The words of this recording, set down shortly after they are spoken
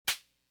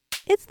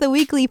It's the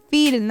weekly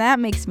feed, and that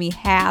makes me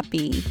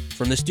happy.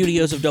 From the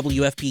studios of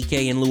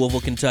WFPK in Louisville,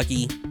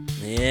 Kentucky,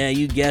 yeah,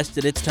 you guessed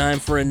it, it's time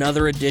for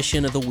another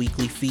edition of the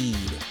weekly feed.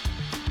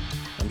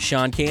 I'm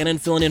Sean Cannon,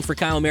 filling in for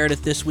Kyle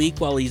Meredith this week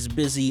while he's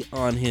busy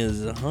on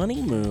his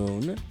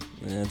honeymoon.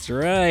 That's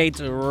right,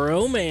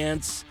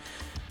 romance.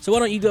 So why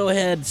don't you go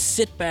ahead,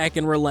 sit back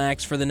and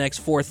relax for the next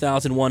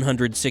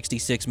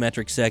 4,166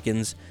 metric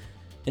seconds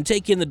and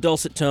take in the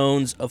dulcet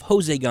tones of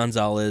Jose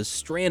Gonzalez,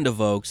 Strand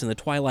of Oaks, and the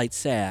Twilight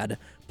Sad.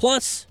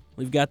 Plus,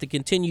 we've got the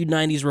continued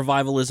 90s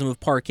revivalism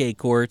of Parquet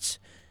Courts,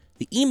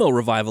 the emo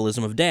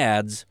revivalism of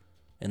Dads,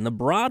 and the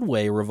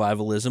Broadway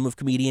revivalism of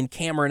comedian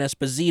Cameron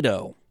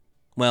Esposito.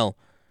 Well,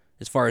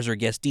 as far as our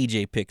guest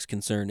DJ pick's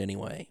concerned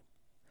anyway.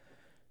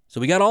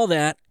 So we got all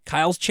that,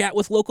 Kyle's chat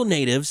with local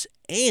natives,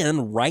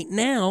 and right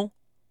now,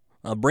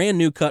 a brand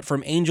new cut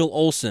from Angel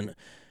Olsen.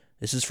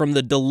 This is from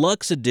the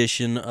deluxe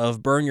edition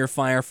of Burn Your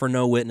Fire for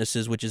No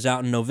Witnesses, which is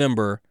out in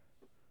November.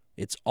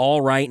 It's all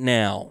right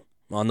now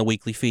on the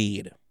weekly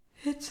feed.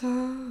 It's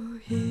all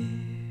here.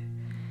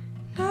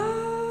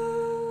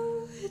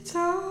 No, it's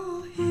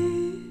all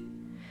here.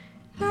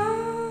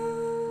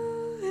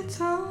 No, it's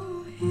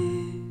all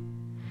here.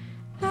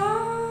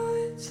 No,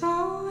 it's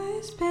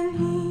always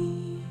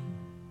been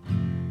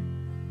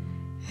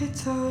here.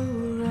 It's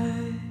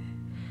alright.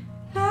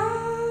 No,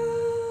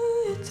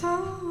 it's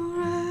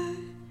alright.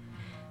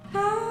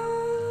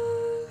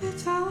 No,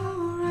 it's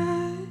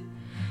alright.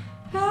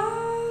 No,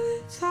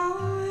 it's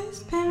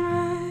always been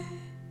right.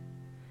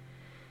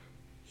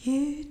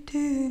 You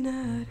do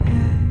not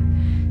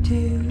have to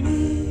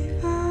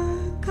leave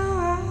or go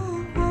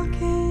out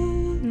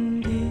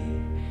walking, dear.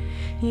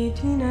 You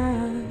do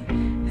not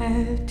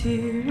have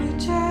to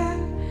reach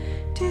out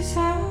to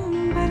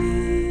somebody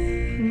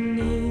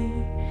near.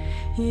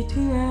 You do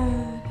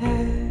not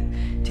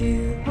have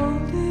to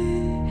hold it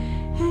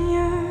in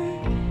your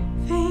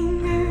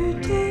fingertips.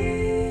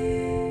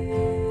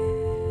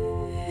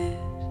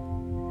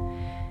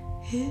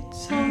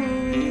 It's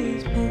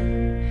always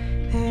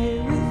been there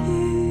with you.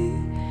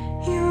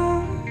 You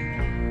are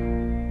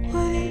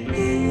what it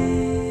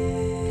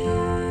is,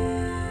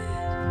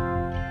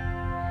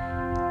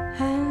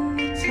 and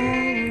it's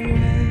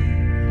alright.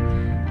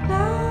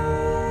 No,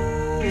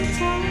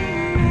 it's alright.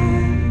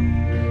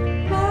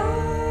 No,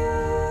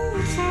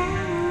 it's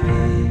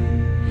alright.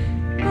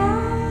 No,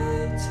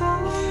 it's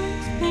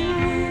always been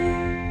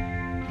right.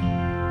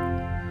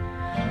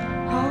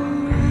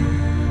 Alright.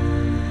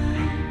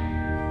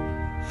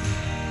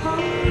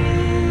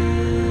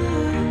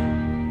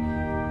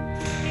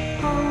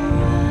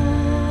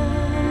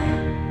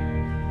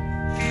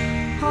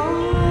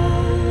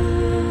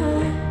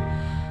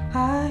 I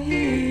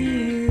hear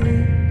you,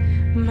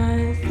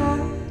 my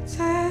thoughts,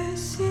 I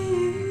see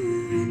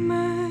you in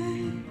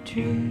my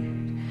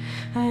dreams.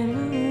 I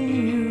know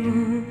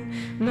you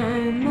on my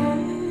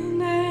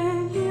mind,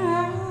 and you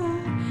are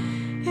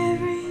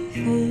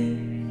everything.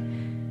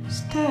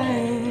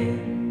 Stay,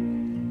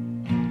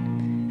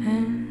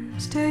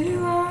 and still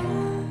you are,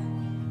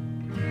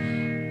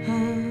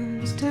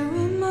 and still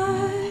we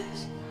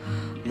must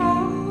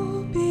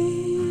all be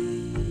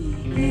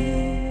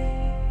here,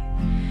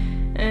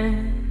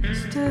 and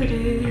still it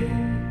is.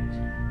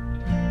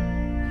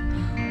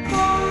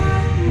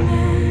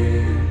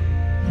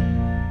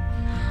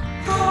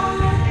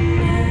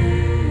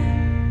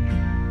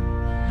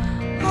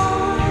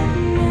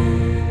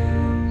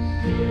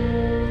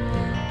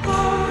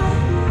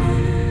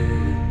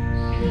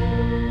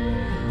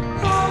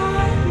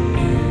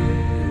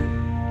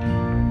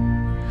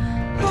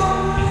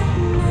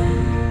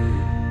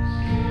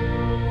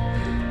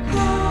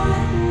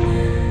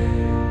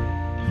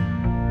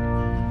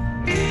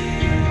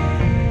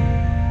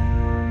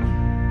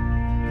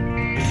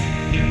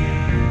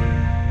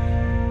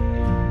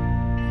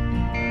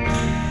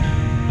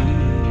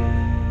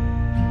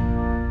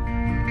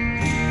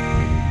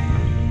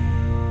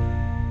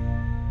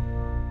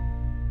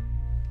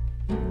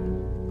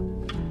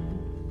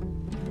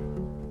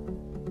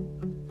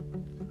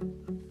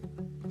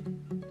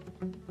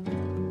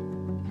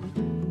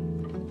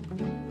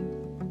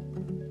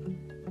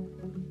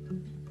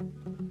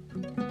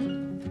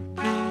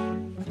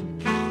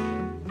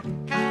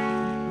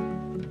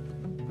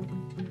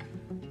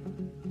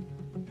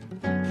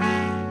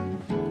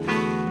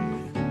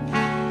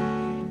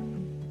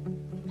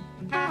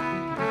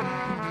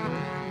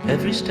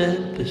 Every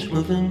step is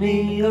moving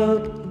me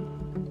up,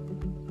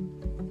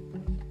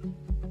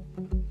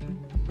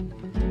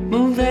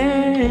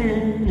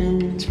 moving,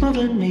 it's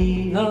moving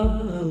me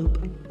up.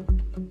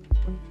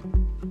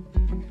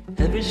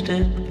 Every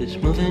step is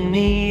moving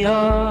me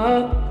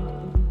up,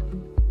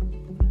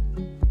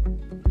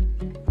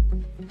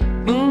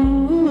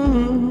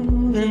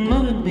 moving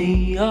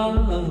me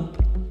up.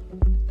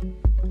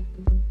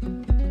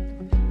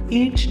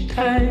 Each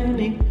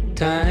tiny,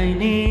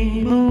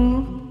 tiny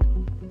move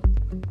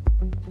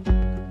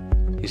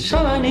is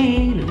all I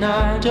need, and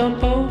I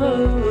jump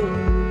over.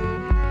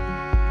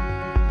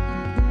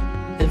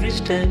 Every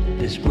step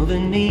is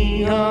moving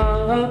me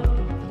up,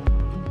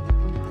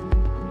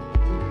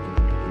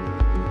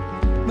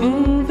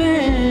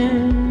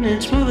 moving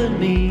and smoothing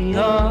me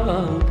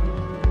up.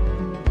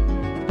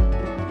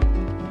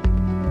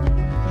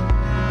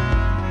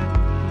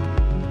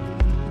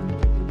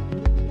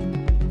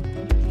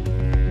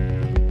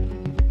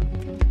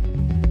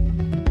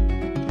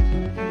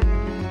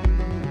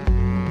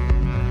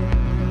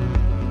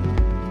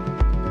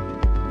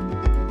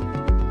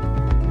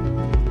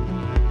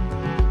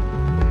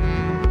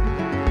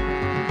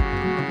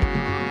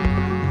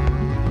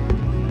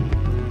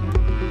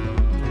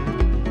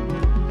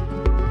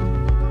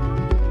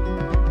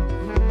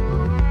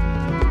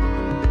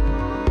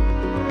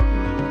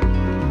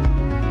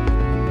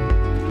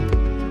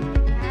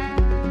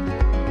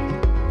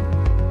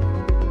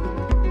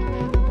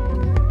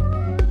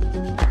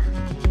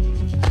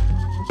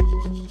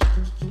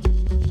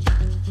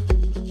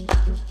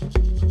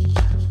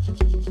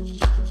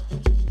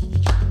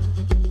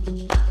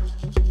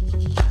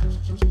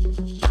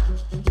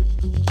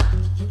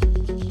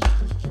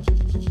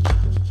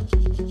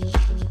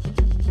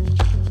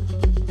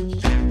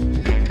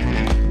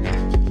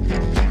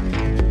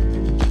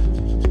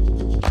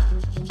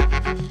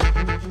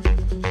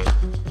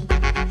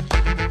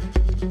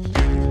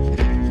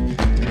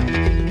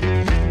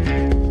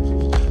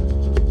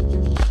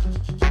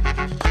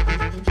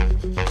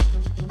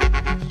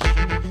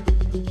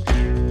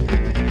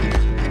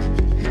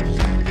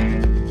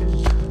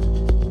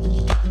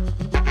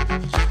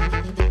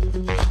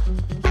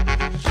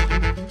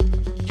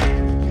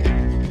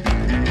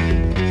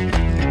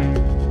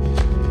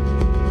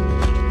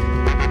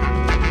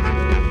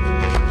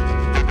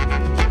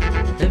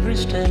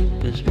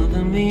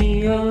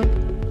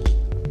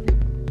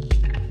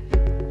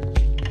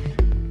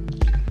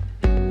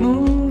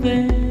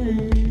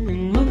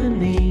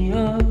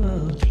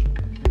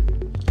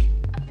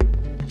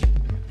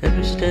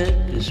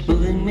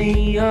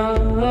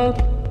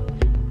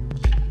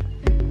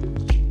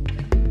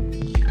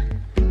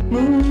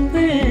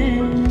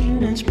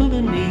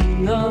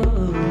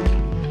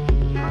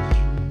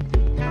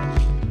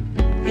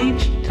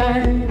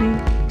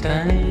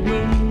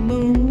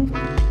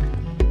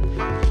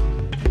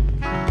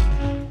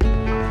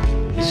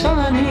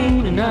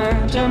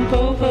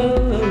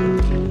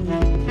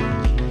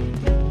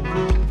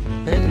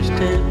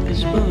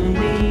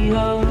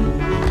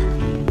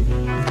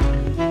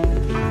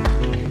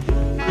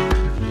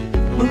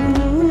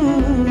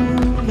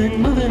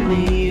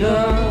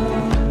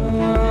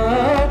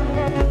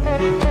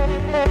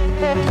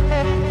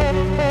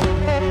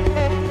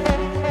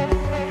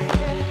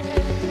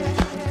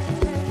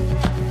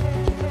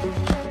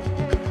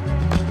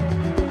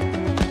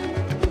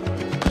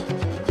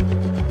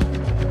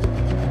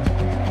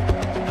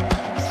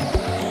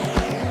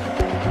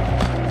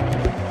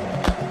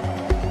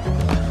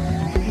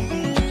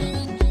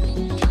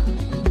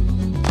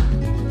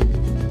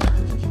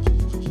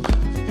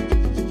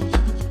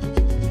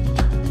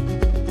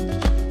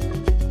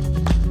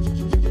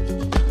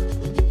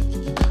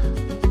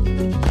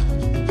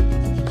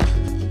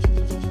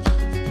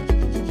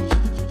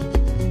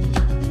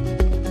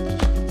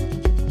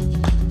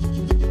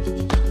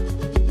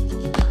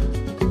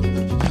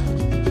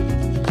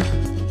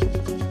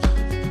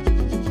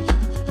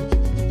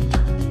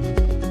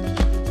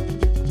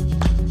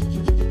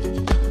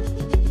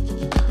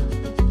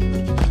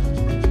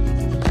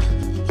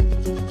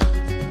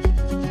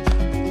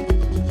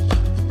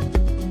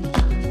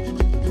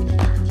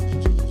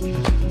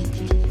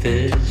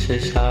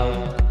 This is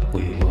how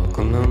we walk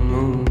on the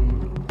moon.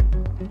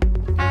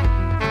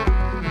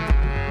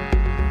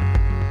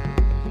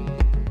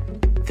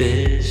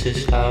 This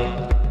is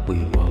how we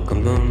walk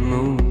on the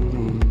moon.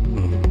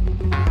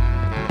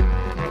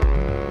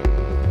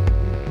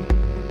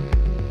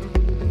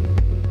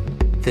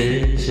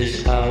 This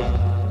is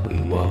how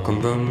we walk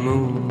on the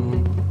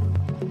moon.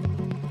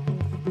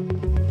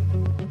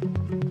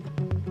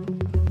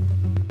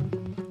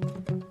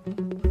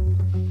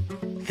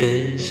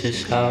 This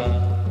is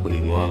how we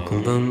walk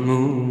on the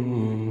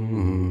moon.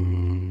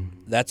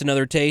 That's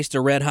another taste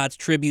of Red Hot's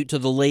tribute to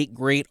the late,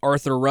 great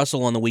Arthur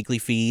Russell on the weekly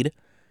feed.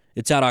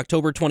 It's out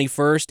October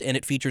 21st, and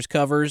it features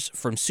covers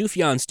from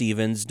Sufjan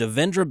Stevens,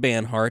 Devendra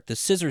Banhart, the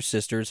Scissor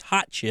Sisters,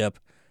 Hot Chip,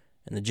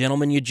 and the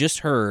gentleman you just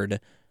heard,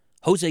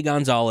 Jose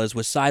Gonzalez,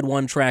 with side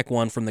one, track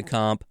one from the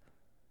comp,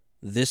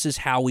 This Is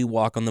How We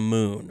Walk on the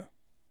Moon.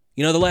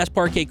 You know, the last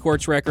Parquet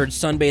Courts record,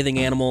 Sunbathing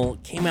Animal,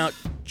 came out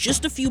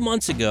just a few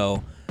months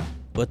ago,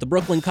 but the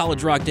Brooklyn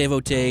College Rock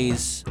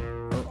devotees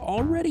are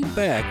already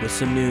back with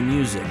some new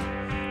music.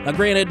 Now,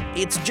 granted,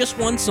 it's just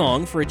one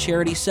song for a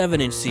charity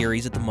 7-inch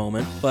series at the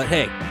moment, but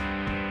hey,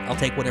 I'll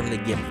take whatever they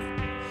give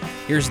me.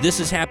 Here's This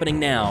Is Happening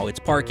Now. It's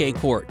Parquet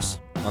Courts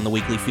on the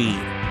weekly feed.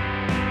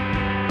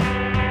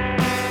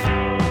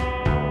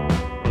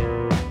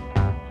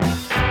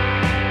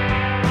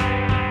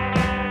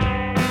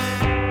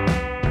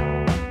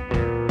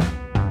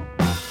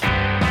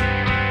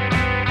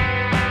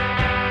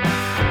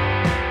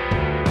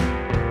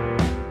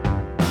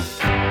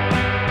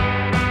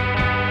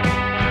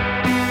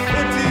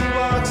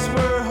 Blocks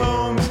where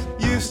homes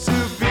used to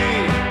be.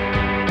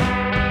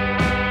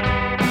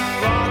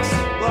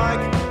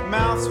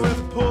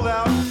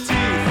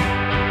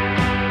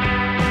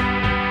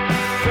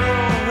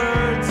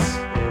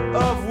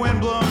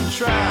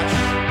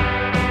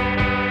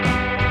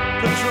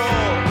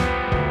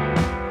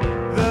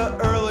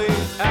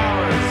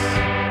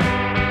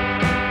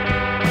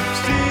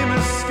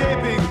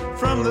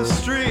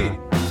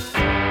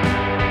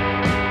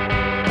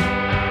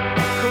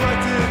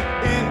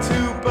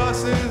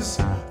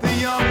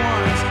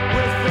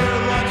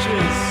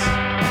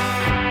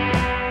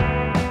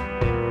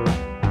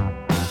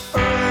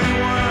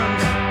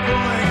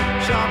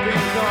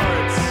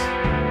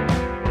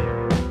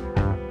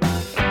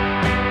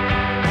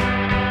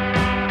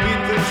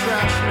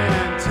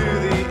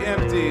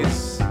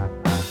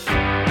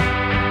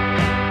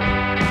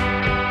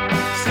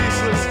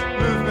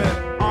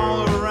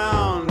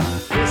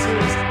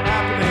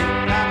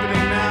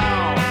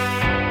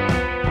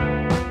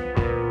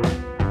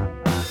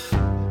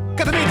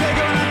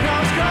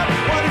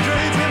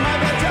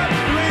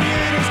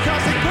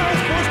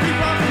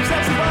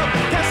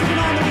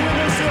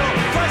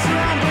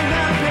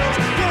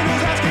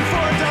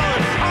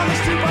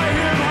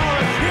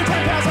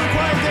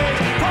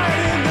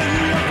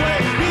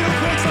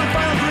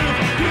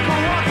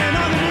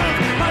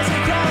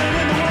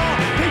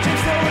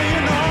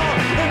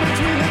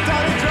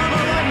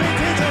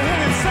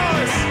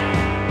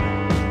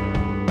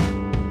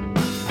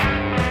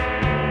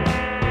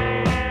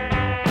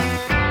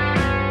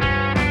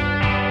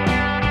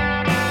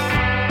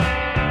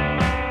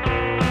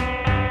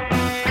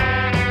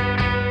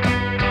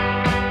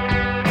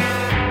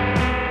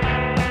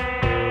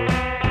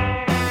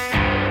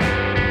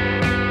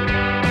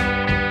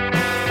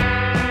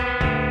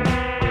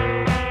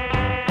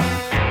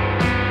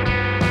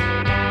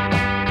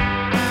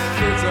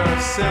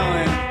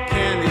 selling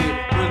candy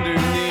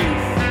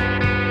underneath.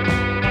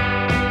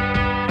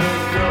 The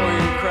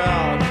growing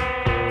crowd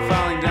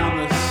filing down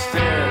the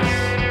stairs.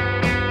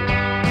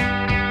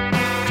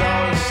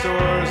 Dollar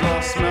stores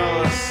all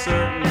smell a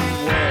certain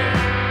way,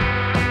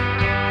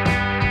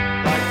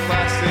 like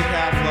plastic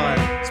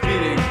half-life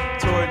speeding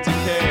toward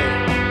decay.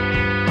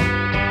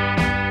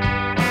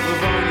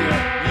 Livonia,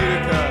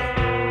 Utica,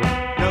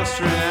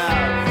 Nostrand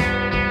Ave,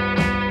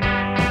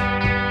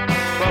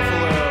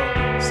 Buffalo,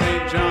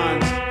 St.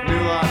 John's,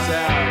 New Lots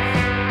Ave.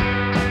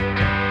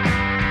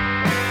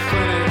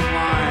 Clinic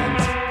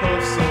lines,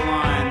 postal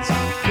lines,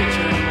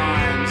 kitchen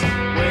lines,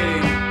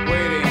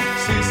 waiting,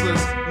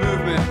 ceaseless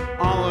movement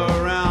all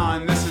around.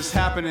 This is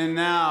happening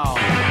now.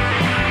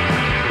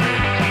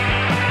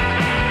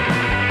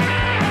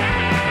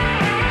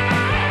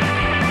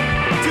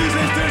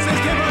 Tuesdays,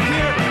 Thursdays, came up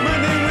here.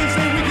 Monday,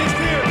 Wednesday, weekends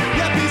clear.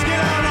 Yuppies get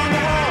out on the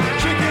wall.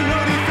 Chicken,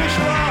 roti, fish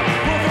raw.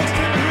 Poor folks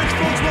tipping, rich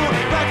folks won't.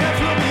 Black caps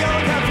will be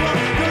yellow caps won't.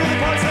 Go to the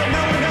parts that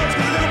no one knows,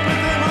 'cause they don't put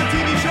them on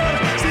TV shows.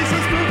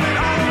 Ceaseless movement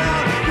all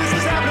around. This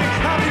is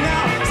happening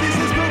now.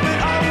 Ceaseless movement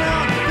all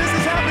around. This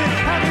is happening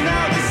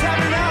now. This is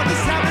happening now. This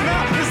is happening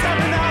now. This is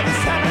happening now.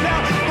 This is happening now.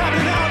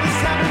 Happening now. This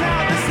is happening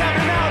now. This is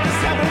happening now. This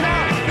is happening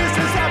now. This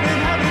is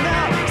happening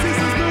now.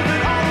 Ceaseless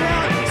movement all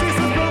around.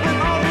 Ceaseless movement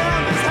all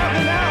around. This is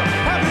happening now.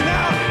 Happening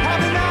now.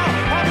 Happening now.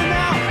 Happening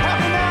now.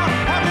 Happening now.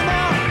 Happening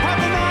now.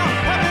 Happening now.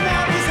 Happening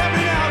now. This is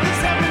happening now. This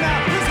is happening now.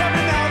 This is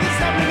happening now. This is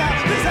happening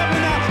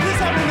now. This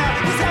is happening now. This is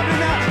happening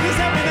now. This is happening now. This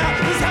is happening now.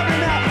 This is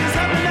happening now. This is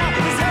happening now.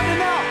 This is happening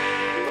now.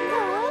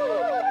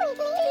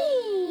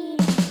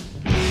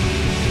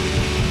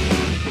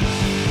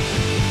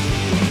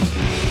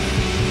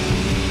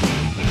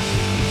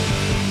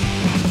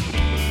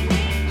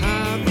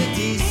 Have the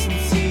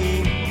decency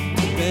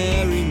to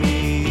bury me.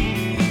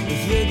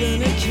 If you're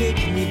gonna kick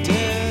me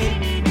dead,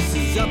 this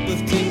is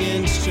uplifting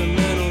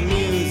instrumental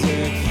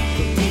music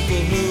for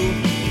people who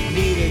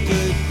need a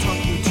good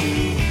talking to.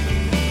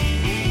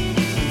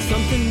 And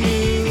something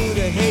new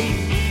to hate,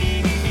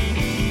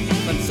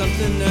 but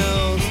something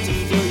else to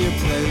fill your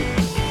plate.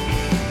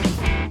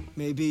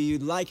 Maybe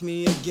you'd like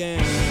me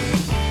again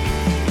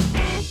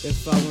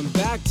if I went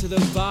back to the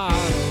bottle.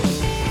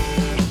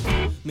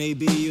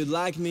 Maybe you'd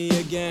like me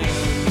again.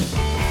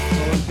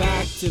 Going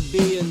back to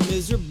being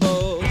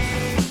miserable.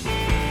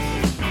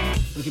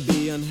 We could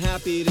be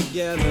unhappy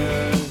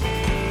together.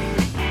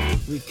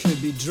 We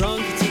could be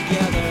drunk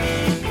together.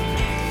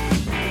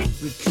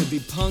 We could be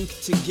punk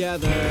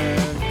together.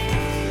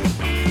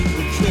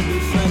 We could be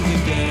friends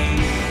again.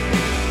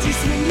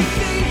 Just when you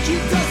think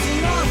you're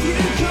dusting off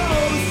your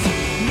coats,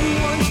 new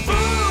one's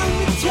fun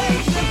to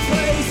take the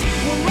place.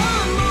 Well,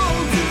 I'm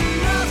old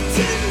enough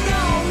to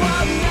know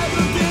I've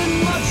never been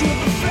much of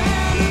a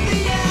fan of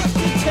the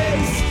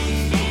aftertaste.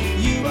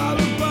 You are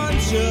a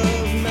bunch of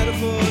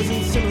metaphors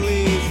and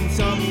similes in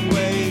some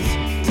ways,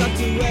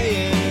 tucked away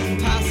in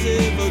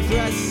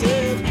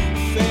passive-aggressive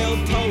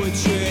failed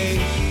poetry.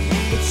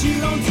 But you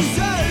don't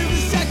deserve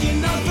a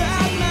second of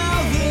bad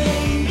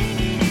mouthing.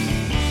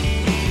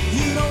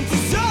 You don't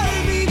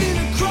deserve even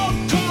a croak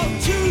call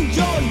to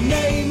your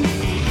name.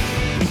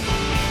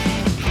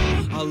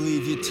 I'll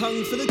leave your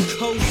tongue for the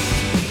coast.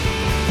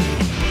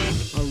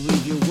 I'll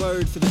leave your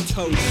word for the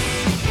toast.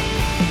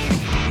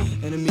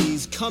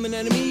 Enemies come and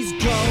enemies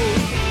go.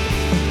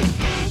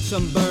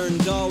 Some burn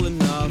dull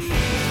enough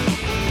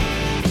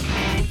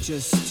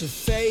just to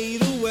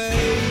fade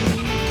away.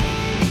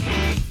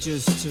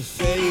 Just to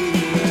fade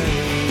away.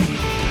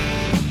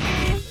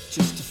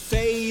 Just to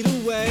fade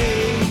away.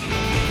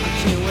 I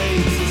can't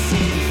wait to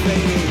see you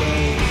fade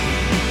away.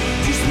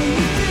 Just when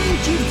you think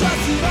you've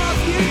dusted off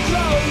your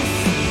clothes,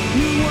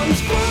 new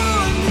one's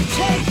born to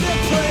take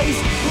their place.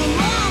 Well,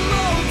 I'm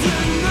old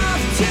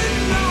enough to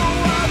know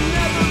I've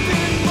never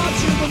been much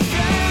of a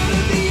fan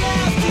of the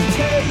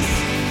aftertaste.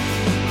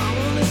 I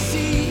wanna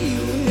see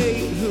you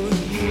hate who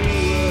you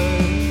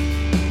were.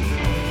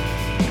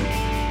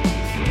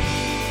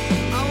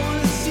 I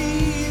wanna see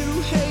you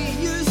hate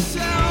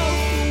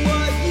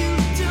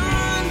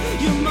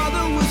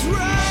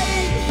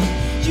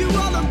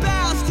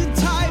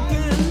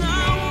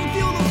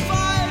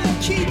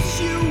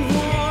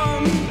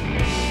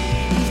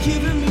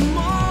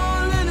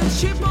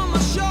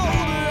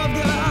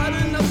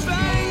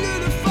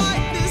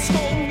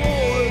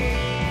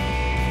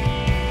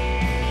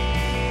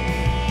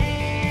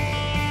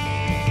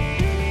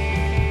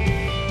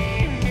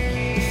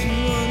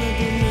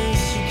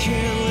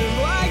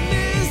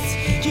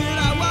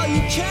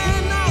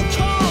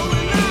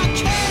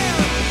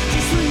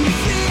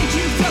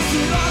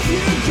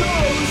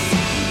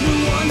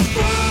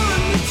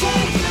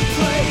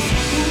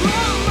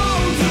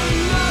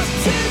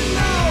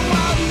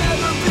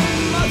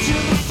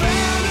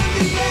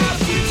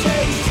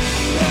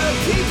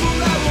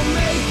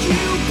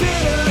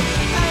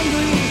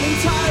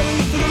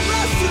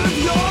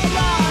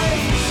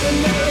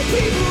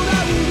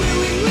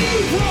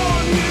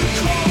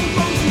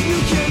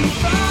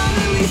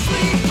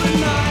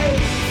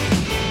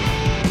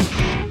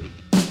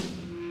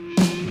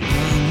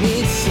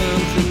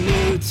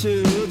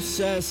to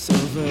obsess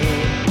over.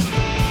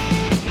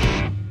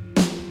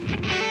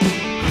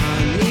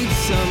 I need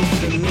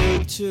something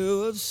new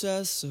to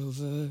obsess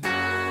over.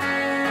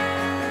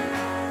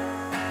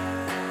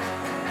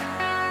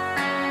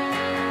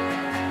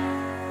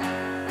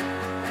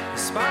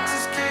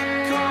 Sponsors keep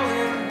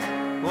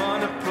calling,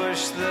 wanna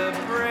push the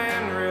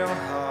brand real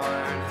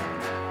hard.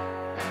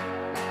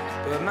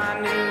 But my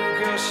new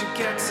girl, she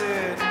gets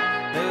it,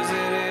 knows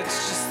that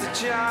it's just the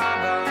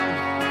job I'm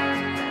on.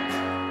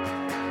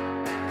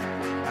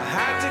 I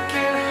had to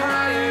get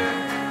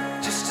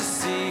higher just to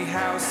see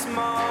how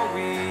small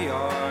we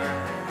are.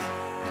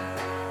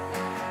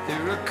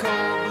 Through a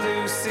cold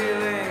blue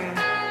ceiling,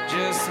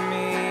 just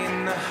me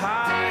and the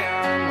high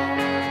I'm on.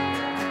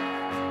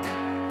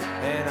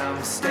 And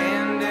I'm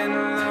standing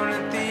alone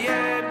at the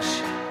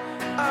edge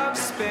of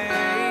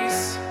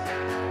space.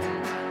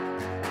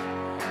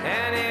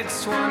 And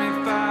it's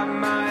 25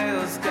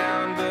 miles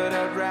down, but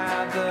I'd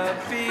rather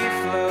be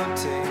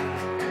floating.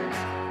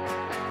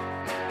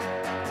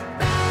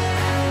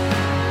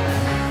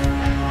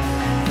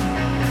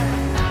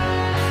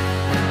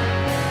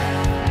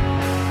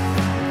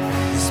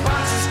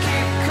 Sponsors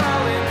keep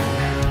calling,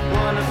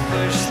 wanna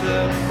push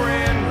the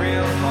brand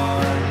real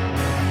hard.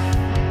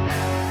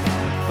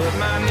 But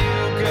my new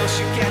girl,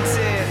 she gets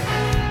it,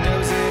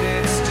 knows that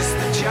it's just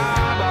the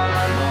job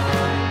I'm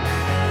on.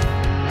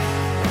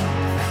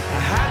 I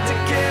had to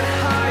get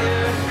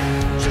higher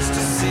just to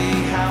see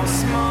how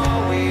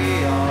small we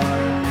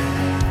are.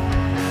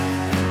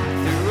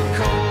 Through a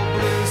cold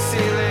blue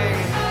ceiling,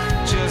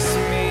 just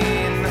me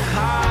and the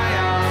high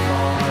I'm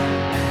on.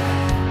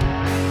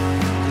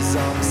 'Cause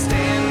I'm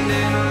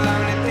standing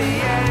alone at the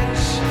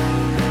edge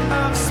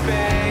of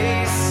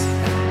space.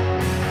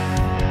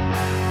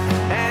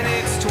 And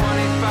it's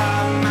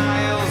 25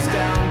 miles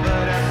down,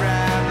 but I'd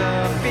rather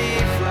be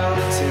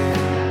floating.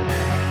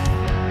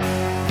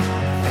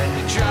 And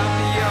you drop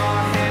your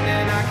hand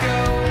and I go,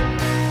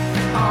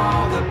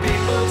 all the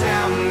people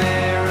down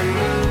there are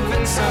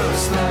moving so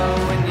slow.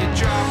 And you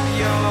drop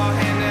your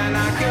hand and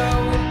I go,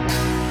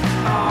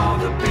 all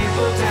the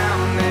people down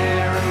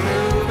there are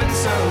moving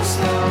so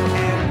slow.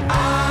 And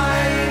I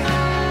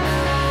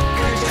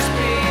could just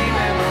be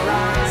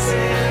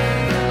memorizing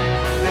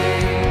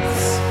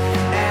things.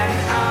 And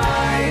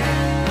I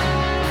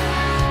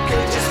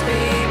could just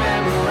be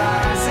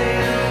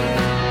memorizing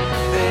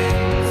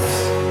things.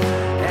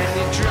 And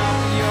you drop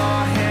your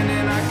hand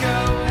and I go,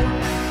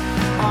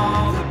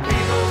 all the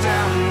people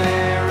down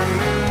there are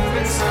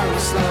moving so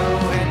slow.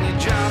 And you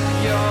drop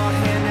your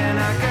hand and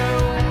I go,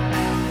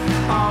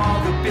 all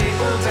the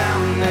people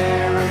down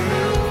there are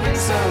moving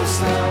so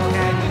slow.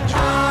 And you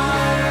I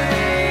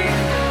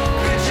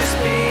could just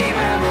be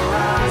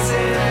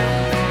memorizing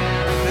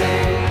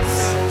things.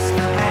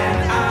 And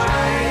I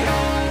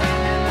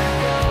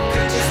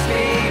could just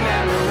be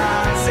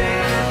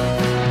memorizing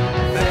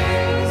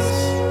things.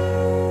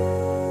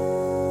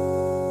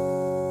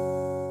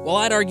 Well,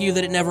 I'd argue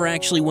that it never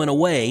actually went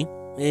away.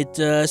 It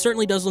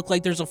certainly does look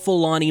like there's a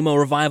full-on emo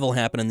revival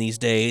happening these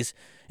days.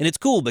 And it's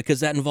cool because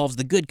that involves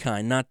the good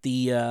kind, not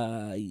the,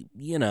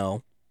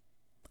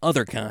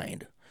 other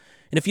kind.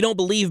 And if you don't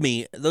believe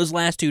me, those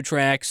last two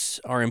tracks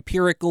are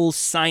empirical,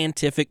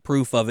 scientific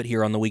proof of it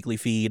here on the weekly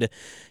feed.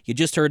 You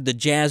just heard the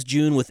Jazz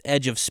June with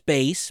Edge of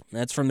Space.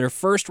 That's from their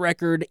first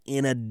record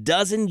in a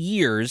dozen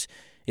years.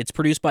 It's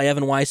produced by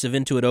Evan Weiss of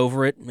Into It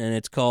Over It, and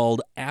it's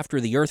called After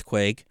the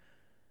Earthquake.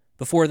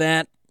 Before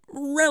that,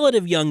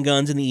 relative young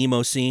guns in the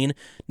emo scene,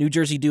 New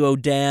Jersey duo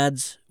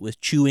Dads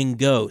with Chewing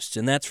Ghosts,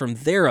 and that's from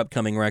their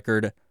upcoming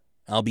record,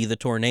 I'll Be the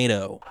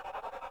Tornado.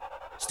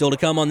 Still to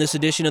come on this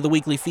edition of the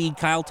weekly feed,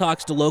 Kyle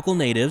talks to local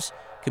natives,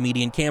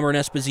 comedian Cameron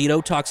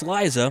Esposito talks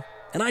Liza,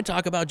 and I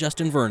talk about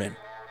Justin Vernon.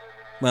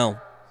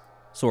 Well,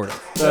 sort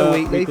of. The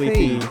weekly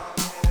feed.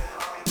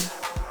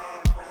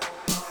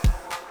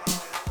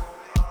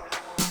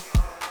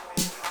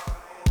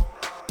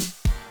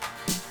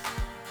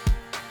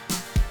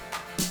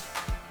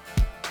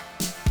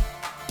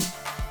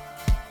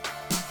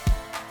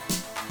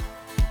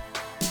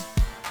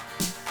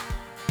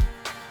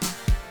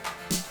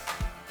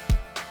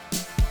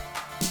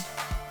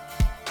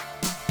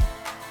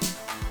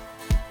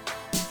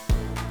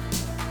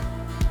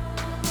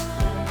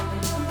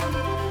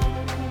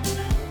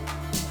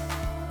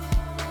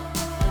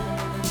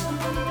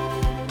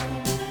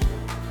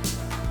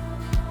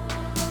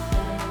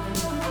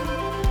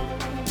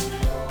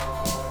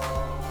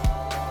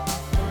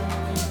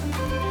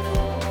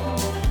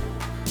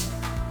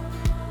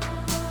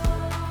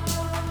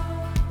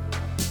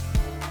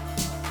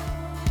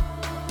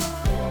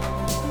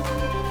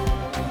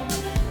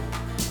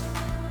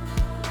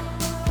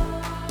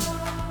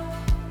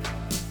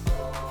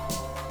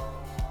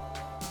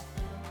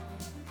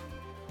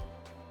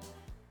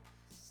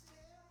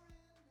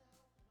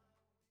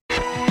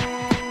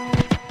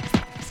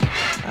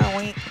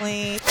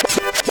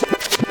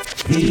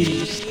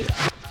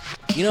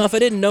 You know, if I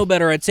didn't know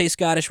better, I'd say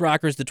Scottish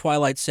rockers the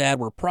Twilight Sad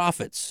were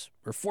prophets.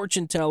 or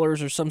fortune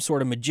tellers or some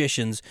sort of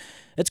magicians.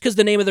 It's because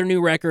the name of their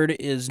new record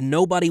is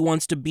Nobody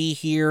Wants to Be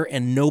Here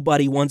and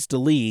Nobody Wants to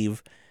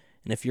Leave.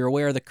 And if you're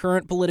aware of the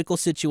current political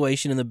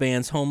situation in the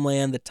band's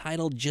homeland, the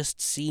title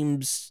just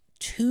seems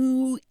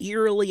too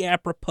eerily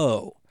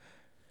apropos.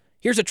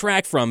 Here's a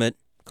track from it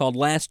called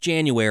Last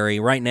January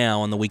right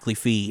now on the weekly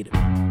feed.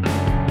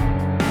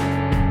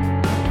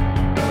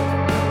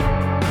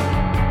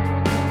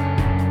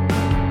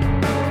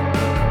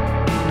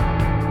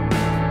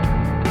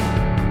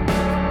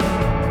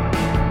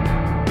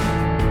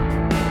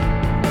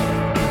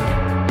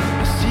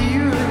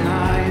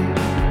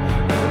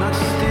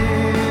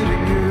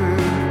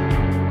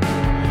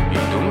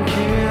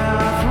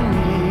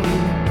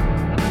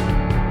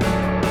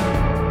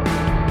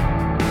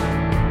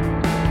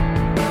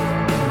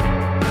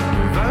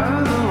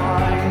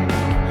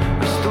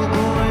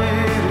 Still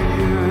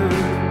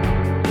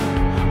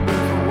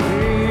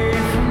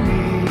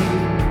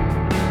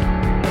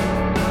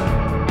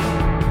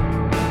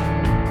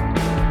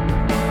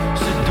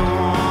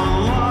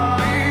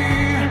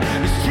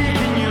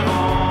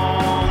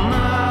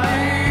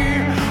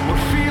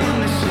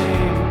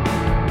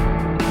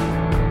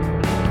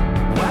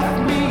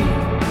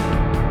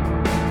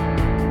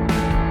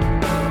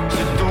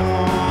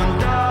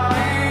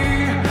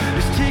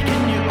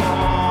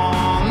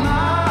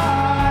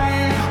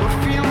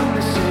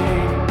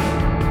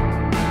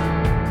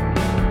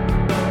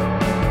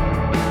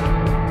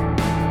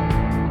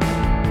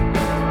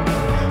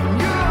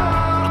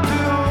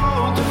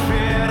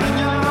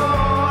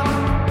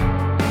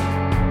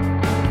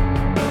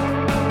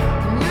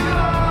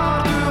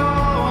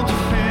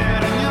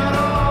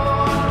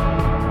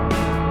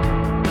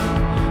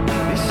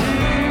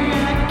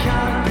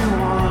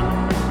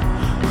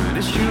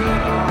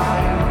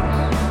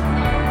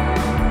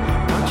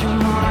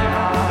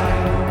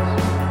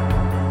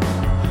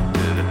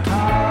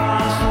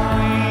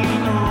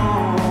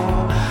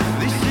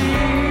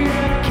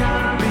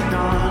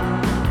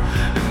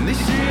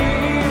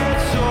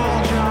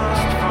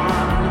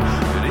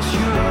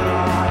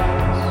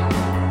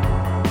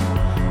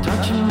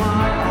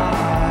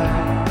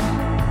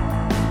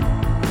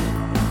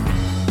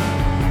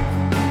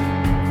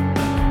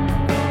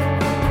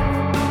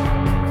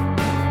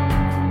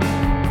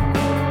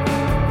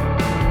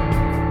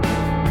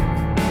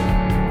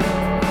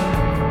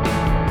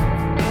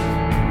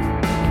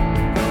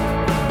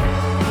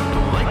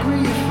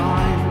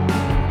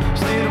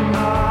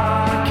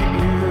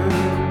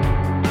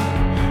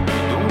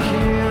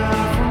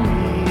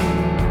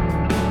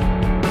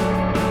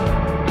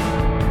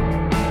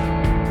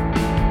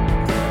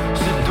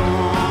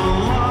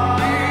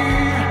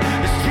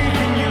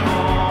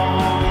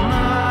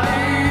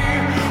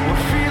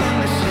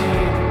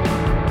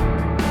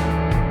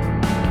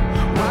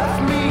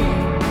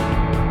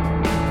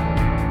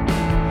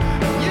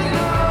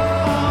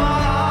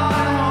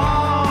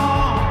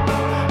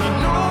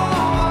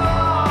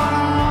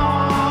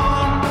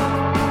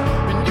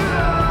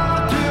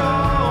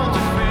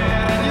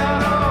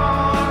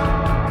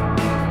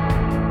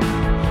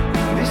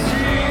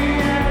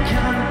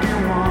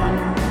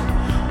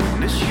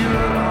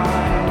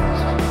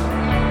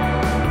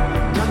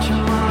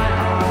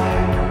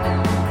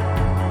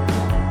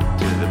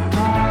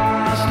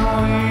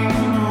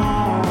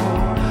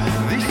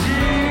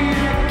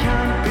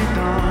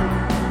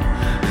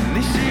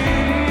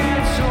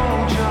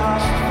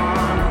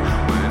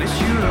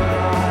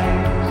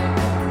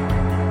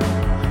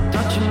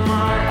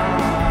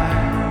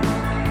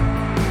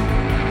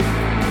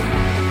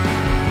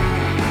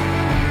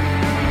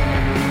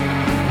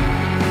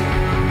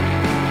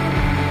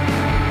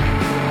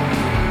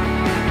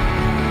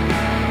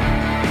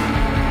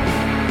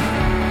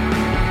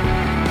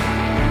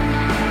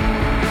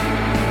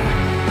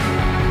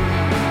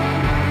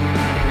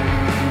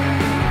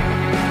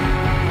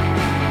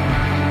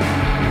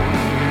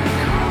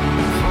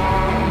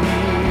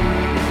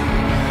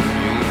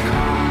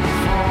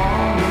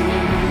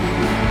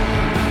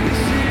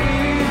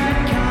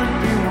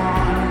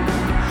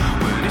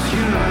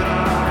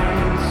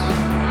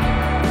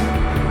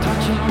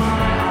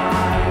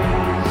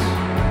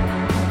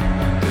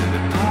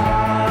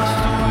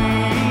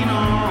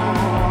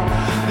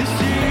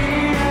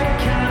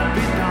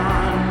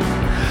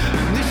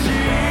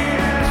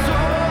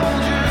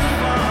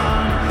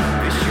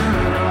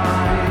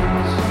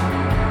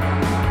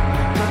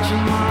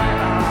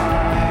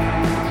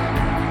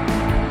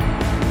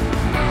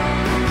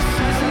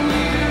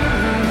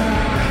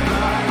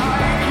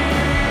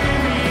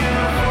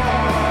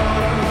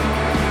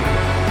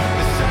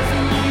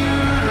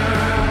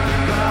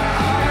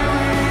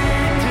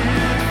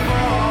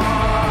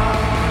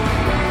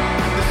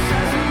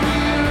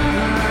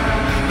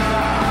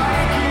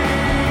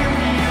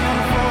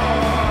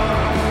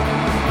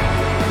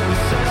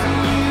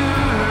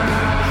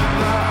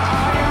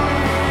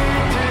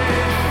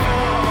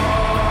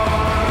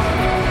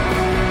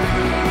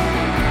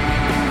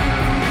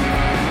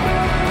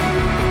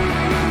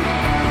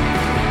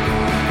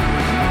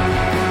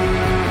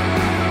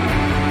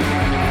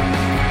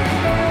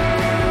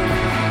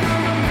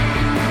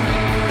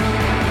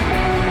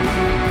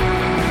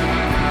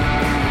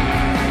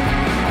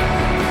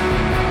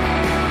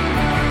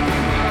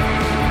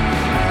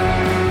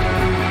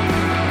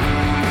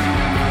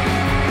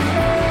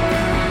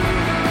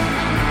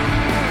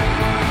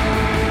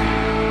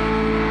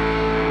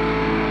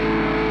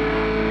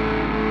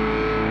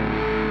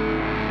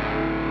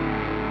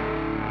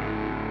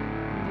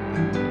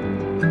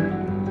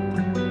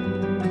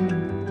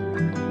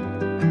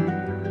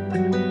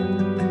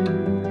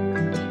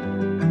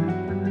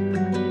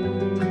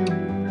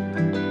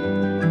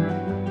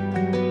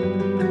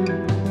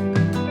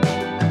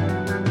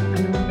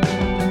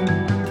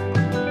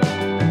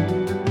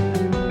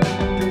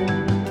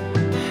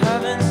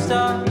Haven't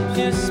stopped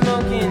you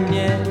smoking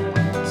yet,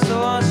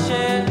 so I'll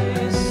share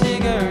your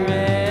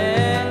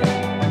cigarette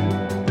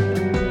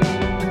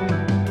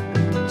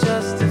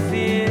just to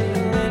feel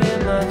it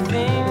in my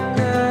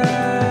finger.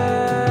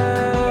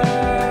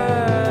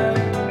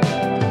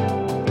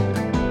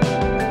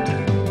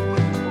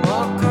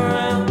 Walk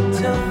around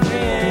till 3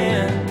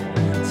 a.m.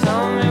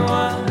 Tell me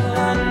what I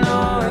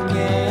know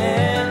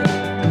again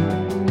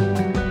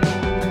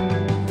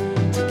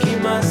to keep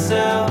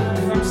myself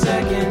from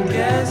second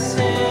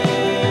guessing.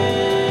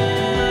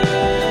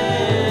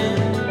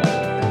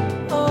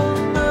 Oh,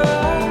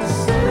 my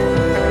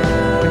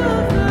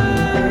silver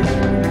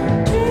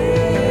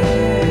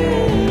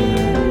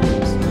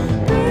dreams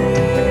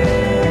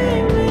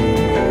bring me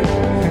to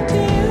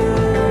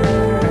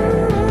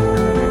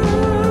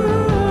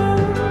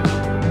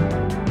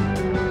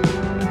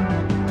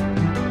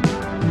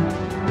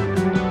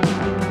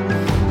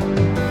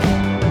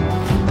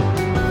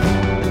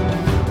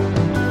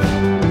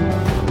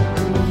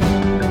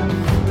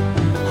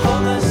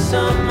hold the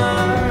summer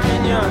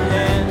in your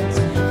hands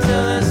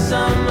till the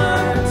summer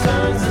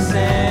turns to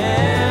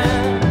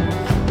sand.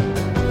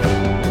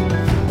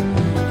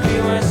 We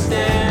were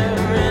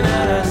staring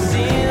at our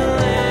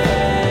ceilings,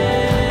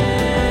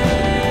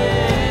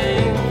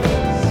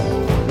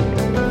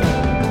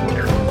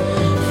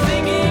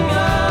 thinking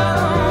of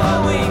what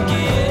we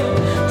give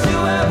to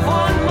have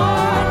one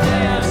more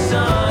day of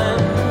sun.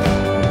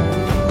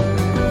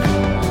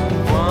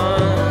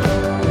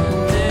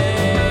 One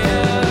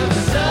day of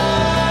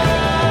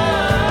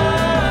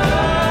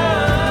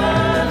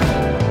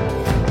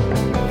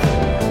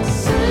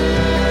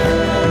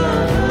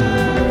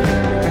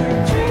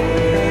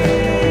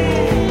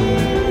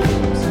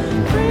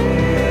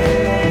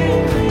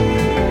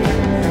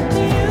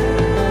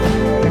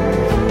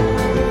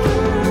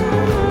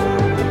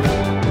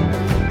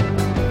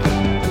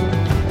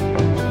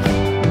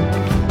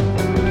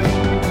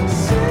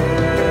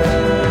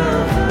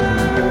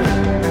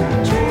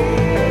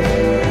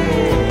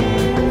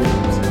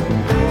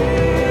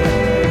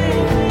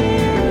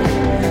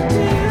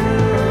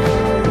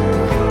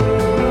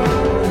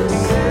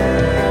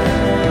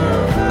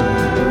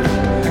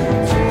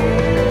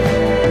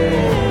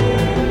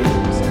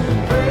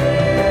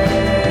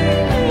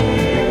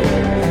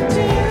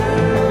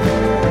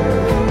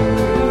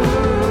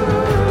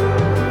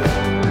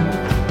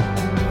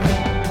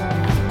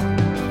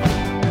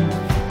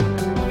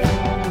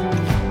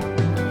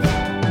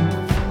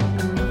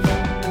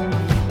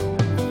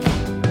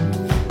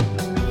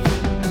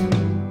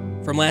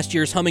From last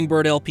year's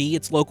Hummingbird LP,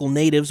 it's local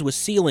natives with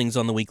ceilings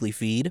on the weekly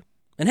feed.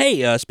 And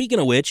hey, speaking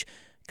of which,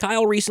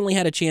 Kyle recently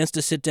had a chance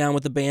to sit down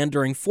with the band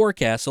during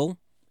Forecastle,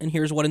 and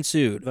here's what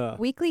ensued.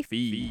 Weekly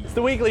feed. It's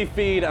the weekly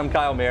feed. I'm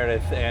Kyle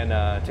Meredith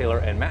and Taylor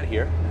and Matt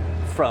here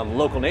from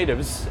Local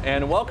Natives,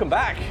 and welcome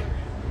back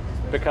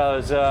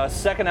because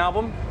second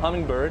album,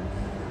 Hummingbird,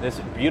 this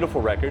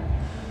beautiful record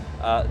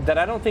that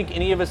I don't think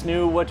any of us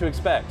knew what to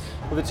expect.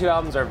 Well, the two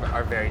albums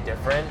are very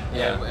different,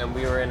 Yeah. and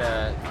we were in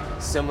a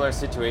similar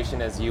situation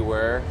as you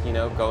were,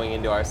 going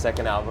into our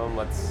second album.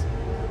 What's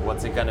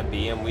it gonna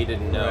be? And we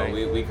didn't know.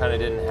 Right. We kind of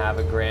didn't have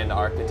a grand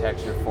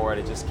architecture for it.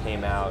 It just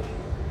came out.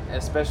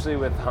 Especially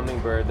with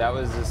Hummingbird, that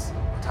was this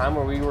time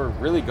where we were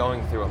really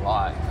going through a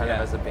lot, kind of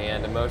as a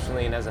band,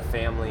 emotionally and as a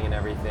family and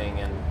everything.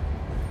 And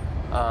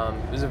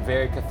it was a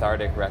very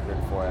cathartic record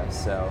for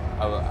us. So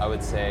I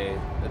would say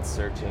that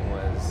Searching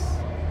was,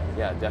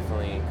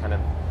 definitely kind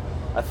of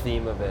a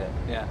theme of it.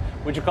 Yeah.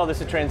 Would you call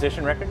this a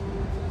transition record?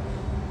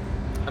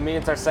 I mean,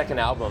 it's our second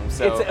album,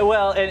 so... It's,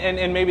 well,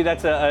 and maybe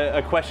that's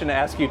a question to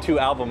ask you 2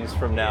 albums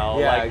from now.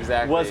 Yeah,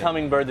 exactly. Was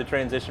Hummingbird the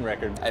transition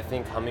record? I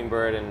think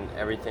Hummingbird and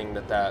everything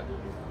that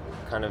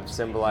kind of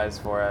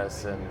symbolized for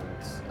us, and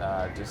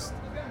just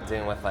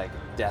dealing with like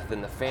death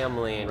in the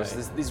family and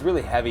just these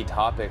really heavy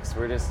topics.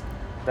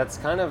 That's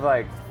kind of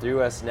like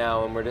through us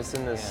now, and we're just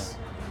in this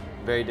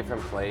very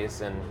different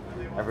place, and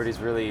everybody's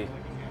really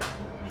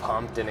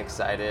pumped and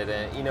excited,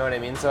 and you know what I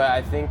mean? So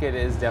I think it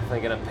is definitely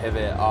going to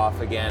pivot off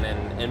again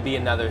and be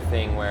another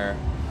thing where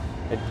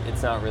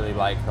it's not really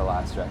like the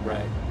last record.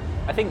 Right.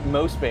 I think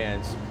most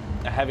bands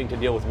having to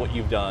deal with what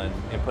you've done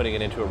and putting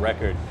it into a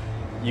record,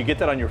 you get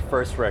that on your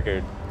first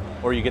record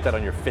or you get that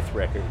on your 5th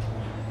record.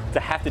 To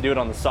have to do it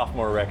on the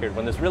sophomore record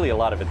when there's really a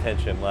lot of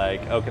attention,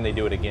 like, oh, can they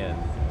do it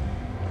again?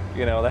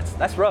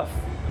 That's rough.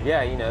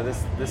 Yeah,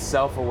 this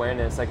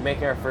self-awareness, like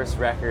making our first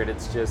record,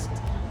 it's just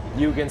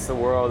you against the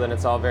world, and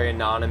it's all very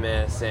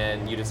anonymous,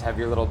 and you just have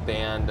your little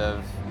band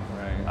of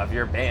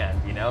your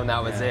band, and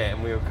that was it.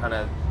 And we were kind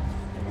of,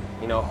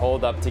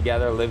 holed up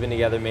together, living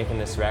together, making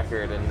this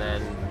record, and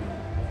then,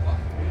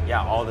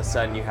 all of a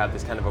sudden you have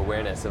this kind of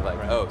awareness of like,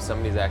 oh,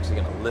 somebody's actually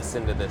going to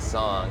listen to this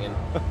song, and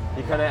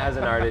you kind of, as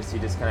an artist, you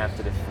just kind of have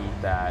to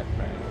defeat that.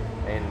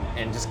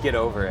 and just get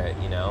over it,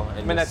 you know. And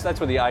I mean, that's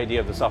where the idea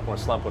of the sophomore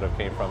slump would have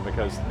came from,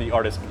 because the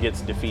artist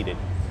gets defeated.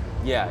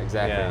 Yeah,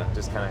 exactly. Yeah.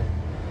 Just kind of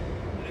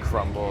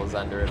crumbles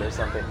under it or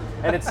something.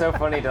 And it's so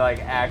funny to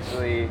like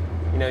actually,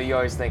 you know, you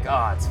always think,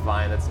 oh, it's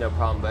fine, that's no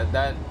problem. But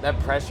that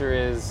pressure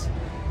is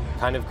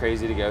kind of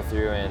crazy to go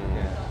through. And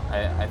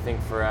I think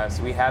for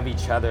us, we have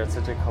each other. It's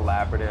such a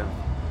collaborative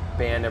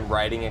band and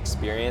writing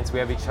experience. We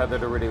have each other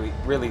to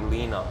really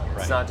lean on.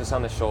 It's not just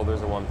on the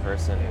shoulders of one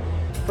person.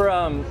 For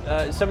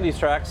some of these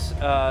tracks,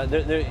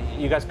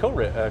 you guys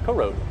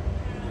co-wrote.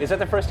 Is that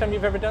the first time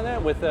you've ever done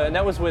that? And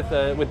that was with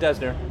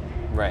Desner,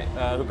 Right.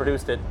 Who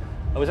produced it.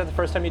 Was that the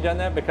first time you've done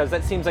that? Because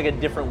that seems like a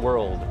different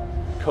world,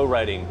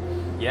 co-writing.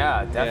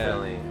 Yeah,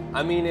 definitely. Yeah.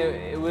 I mean,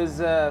 it was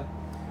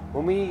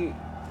when we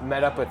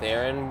met up with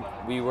Aaron,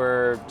 we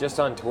were just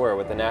on tour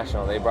with the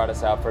National. They brought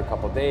us out for a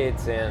couple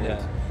dates, and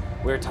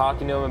we were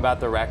talking to him about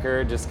the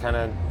record, just kind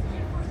of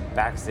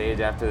backstage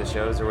after the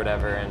shows or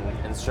whatever,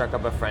 and struck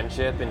up a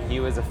friendship. And he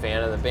was a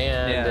fan of the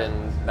band,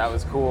 and that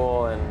was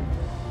cool. And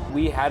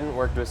we hadn't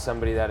worked with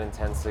somebody that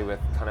intensely with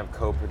kind of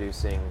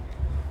co-producing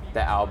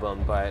the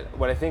album, but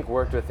what I think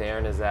worked with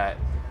Aaron is that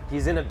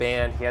he's in a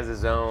band, he has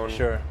his own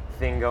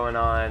thing going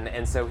on,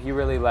 and so he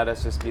really let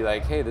us just be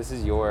like, hey, this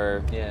is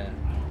your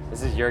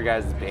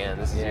guys' band,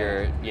 this is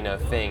your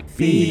thing.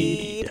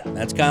 Feed.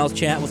 That's Kyle's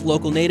chat with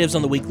local natives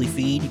on the Weekly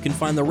Feed. You can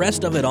find the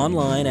rest of it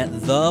online at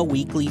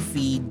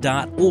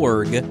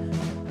theweeklyfeed.org.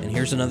 And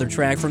here's another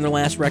track from their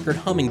last record,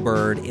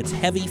 Hummingbird. It's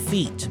Heavy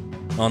Feet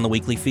on the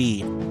Weekly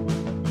Feed.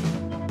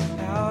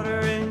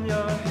 Powder in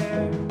your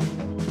hair,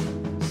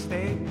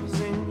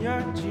 staples in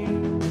your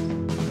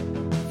jeans,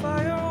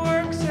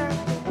 fireworks at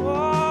the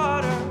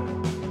water.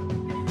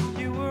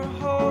 You were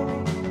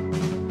holding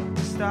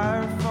the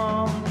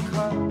styrofoam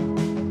cup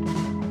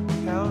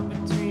held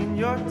between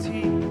your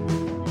teeth,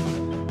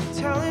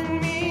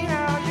 telling me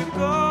how you're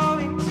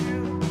going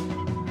to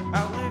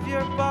outlive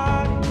your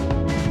body.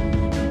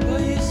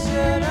 Well, you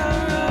said I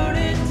wrote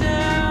it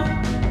down.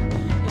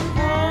 It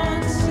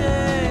won't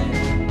say,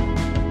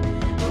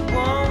 it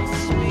won't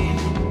speak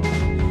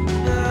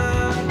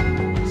the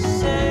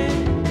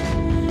same.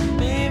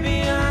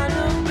 Maybe I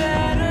know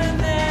better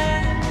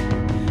than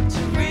to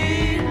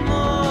read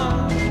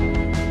more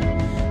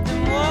than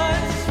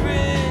what's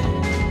written.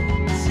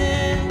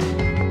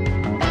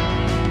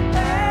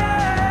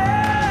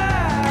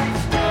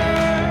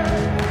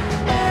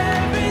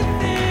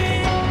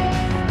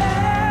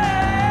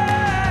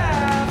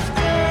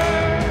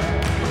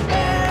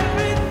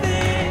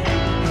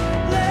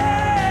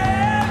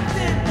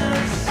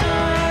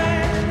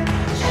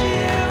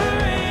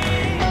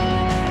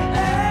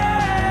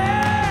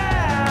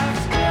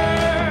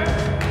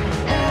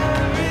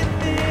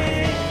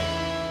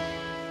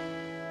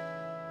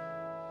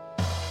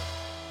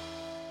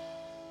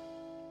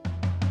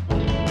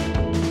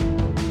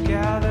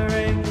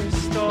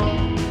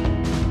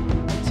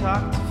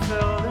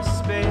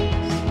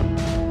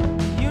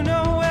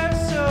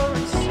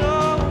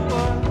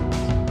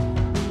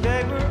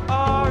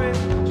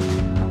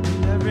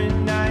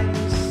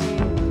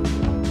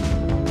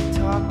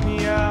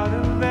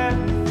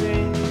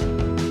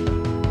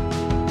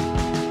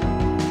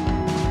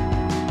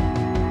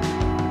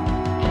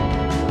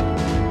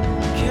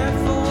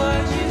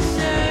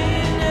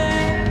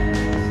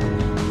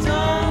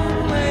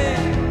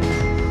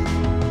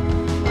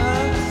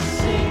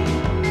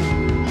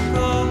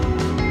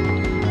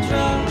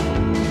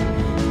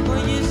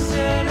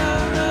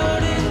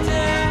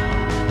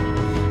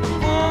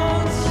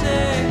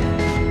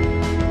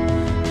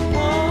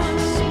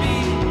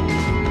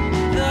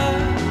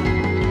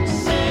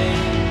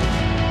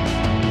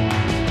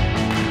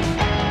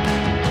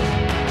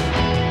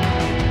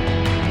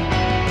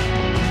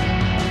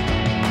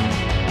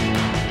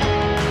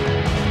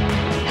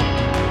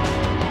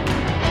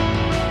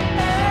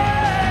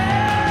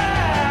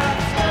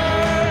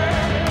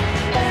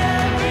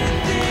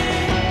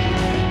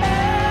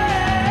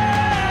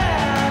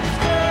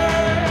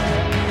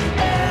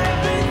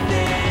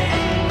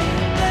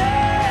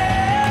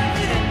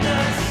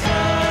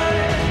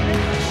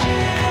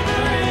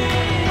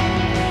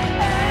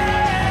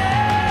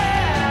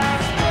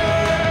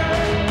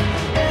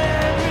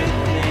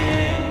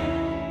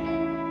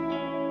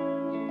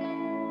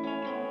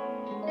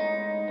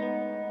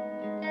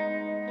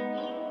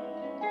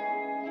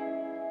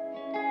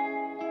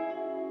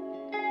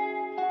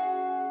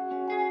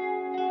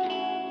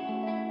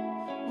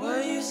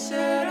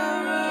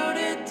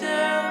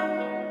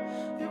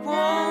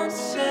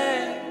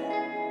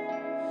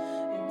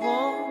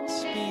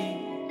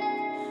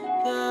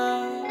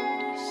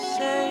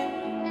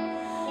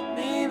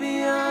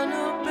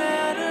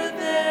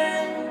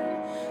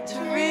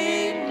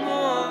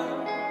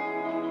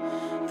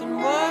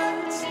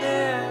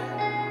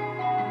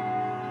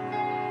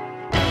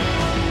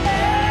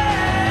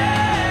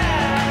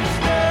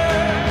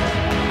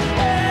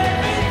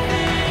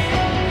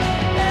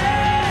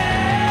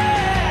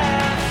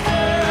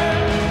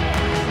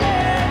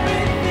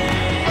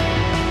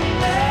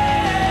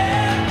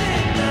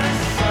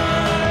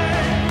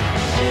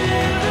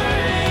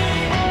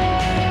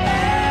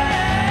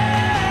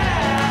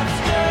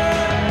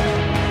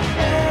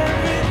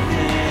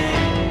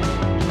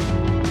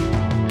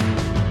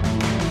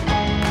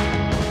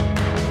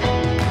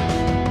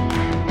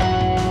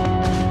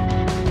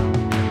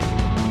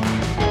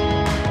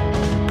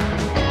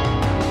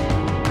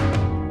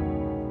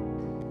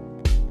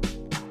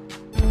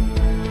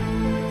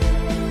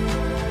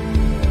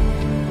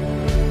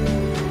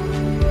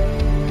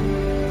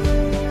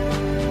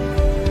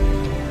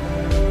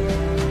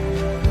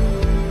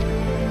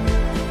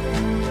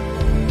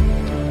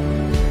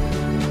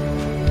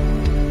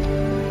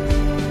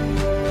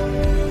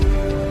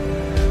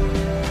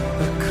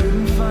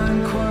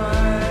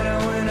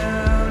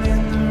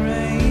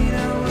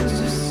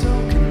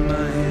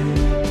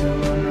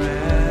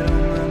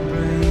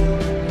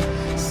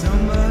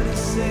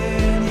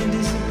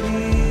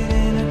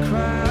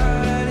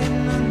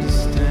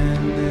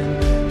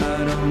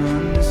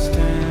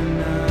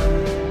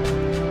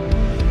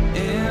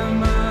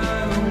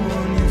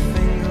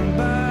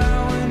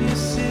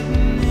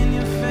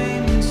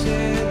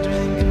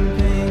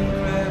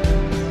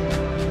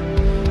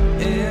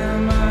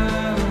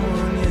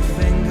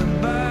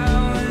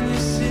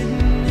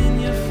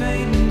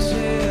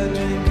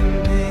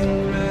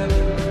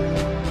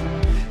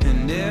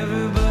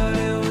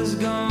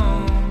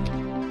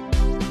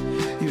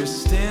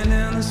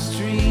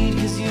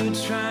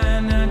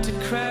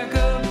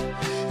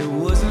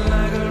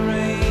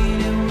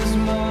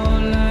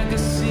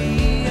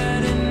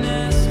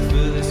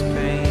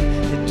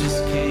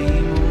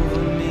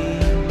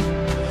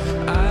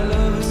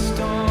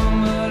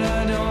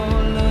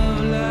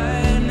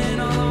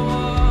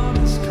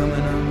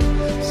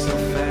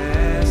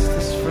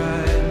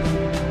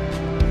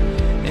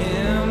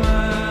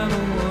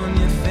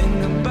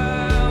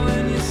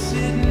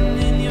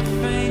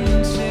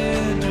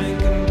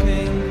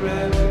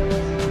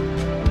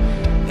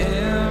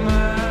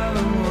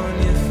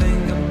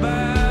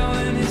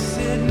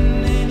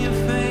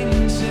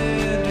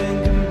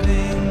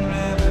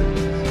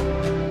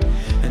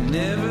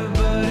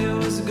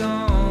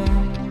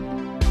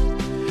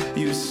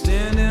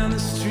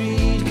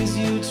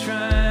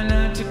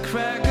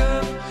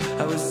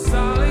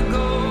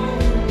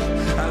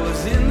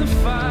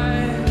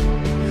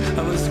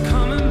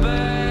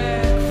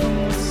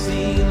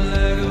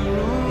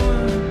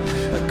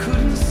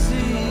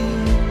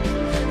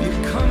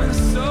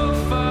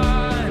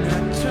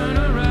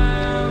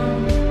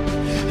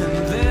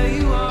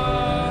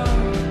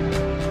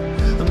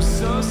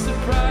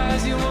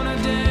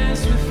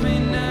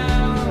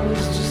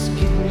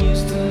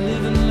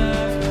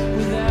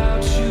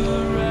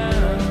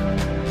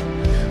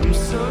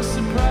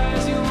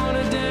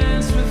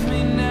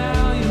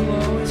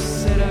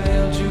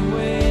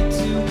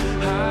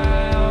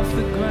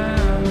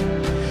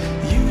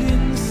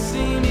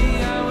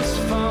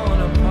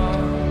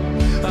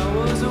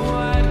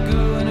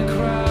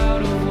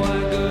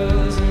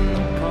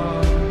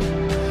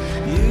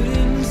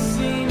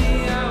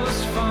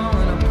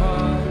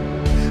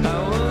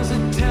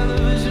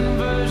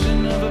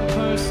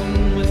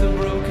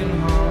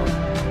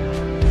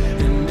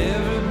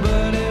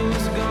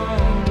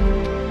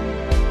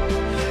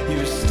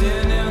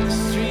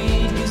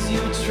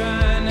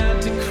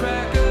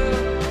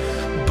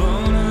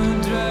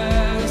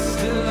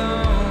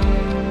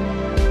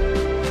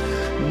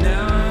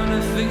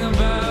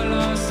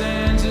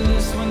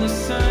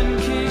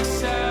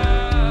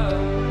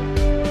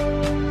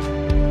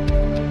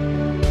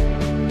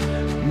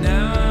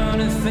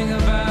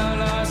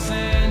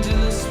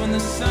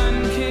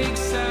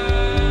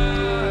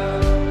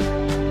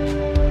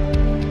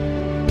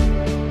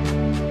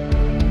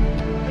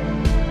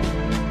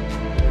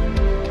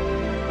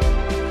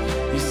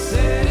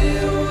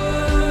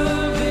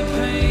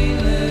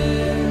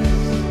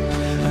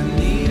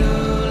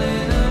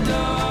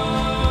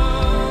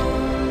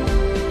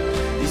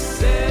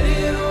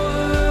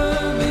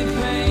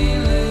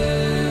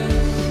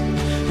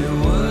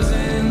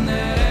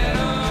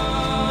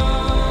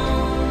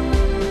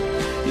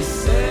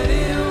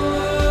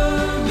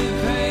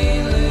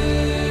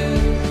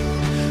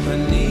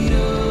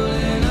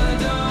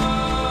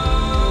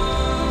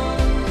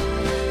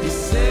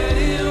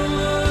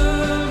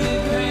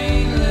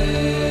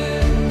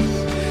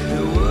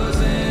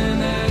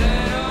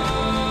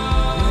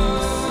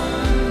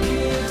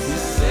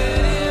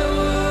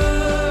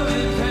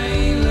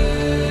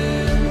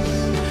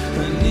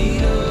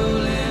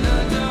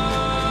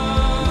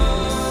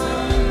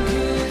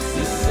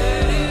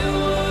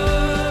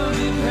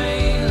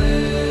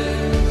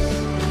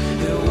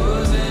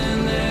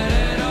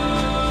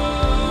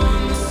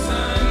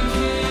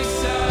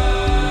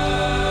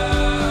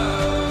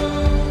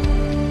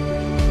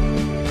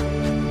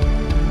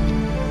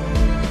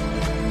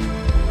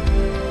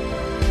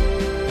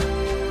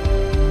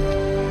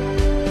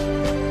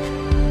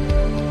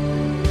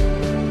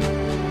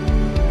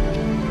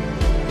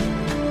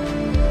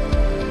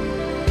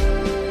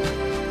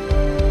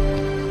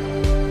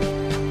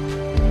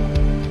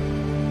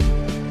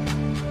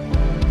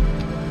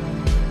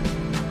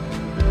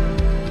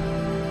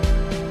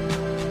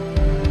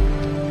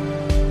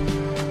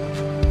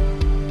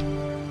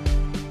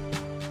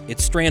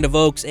 Strand of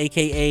Oaks,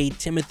 a.k.a.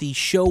 Timothy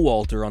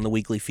Showalter, on the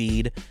weekly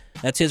feed.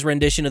 That's his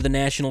rendition of the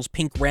Nationals'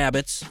 Pink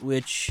Rabbits,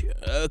 which,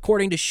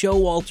 according to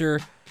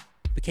Showalter,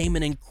 became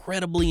an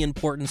incredibly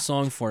important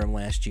song for him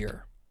last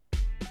year.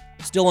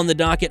 Still on the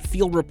docket,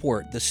 Field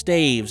Report, the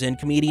Staves, and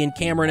comedian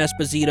Cameron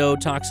Esposito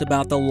talks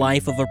about the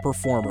life of a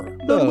performer.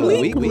 The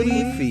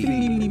weekly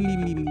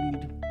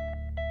feed.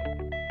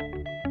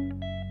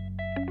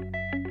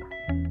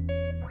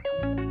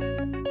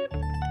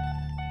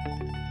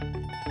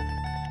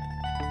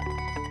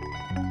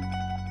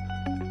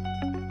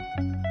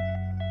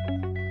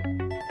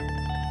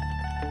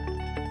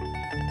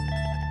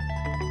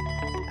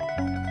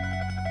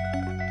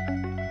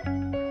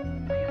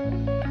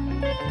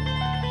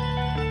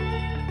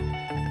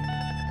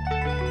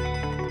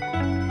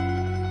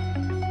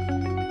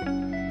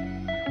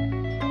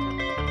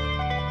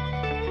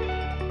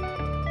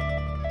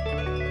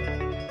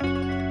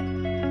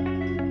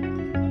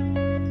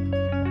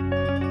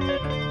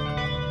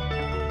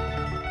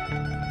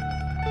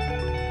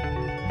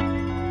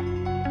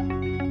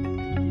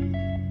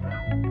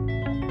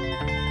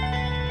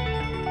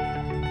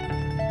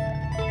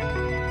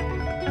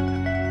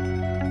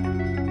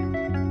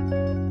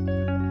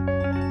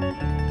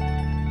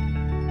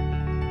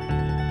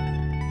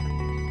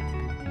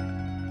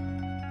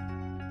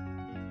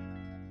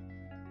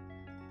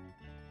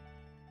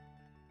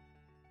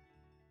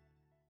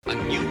 A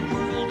new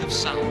world of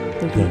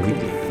sound.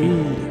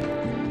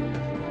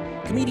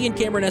 Comedian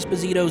Cameron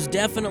Esposito's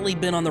definitely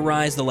been on the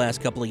rise the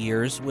last couple of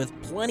years, with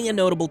plenty of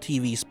notable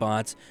TV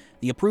spots,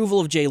 the approval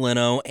of Jay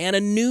Leno, and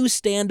a new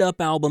stand-up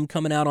album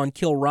coming out on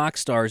Kill Rock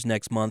Stars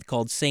next month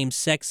called Same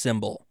Sex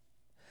Symbol.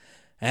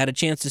 I had a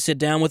chance to sit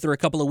down with her a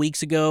couple of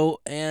weeks ago,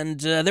 and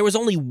there was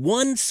only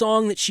one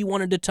song that she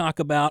wanted to talk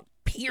about,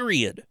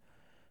 period.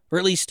 Or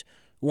at least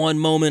one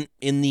moment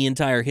in the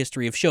entire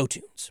history of show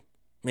tunes.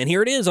 And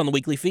here it is on the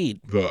weekly feed.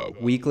 The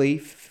weekly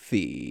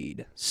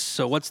feed.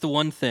 So what's the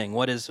one thing?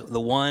 What is the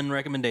one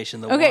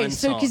recommendation, the Okay, one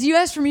so song? because you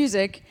asked for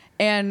music,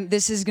 and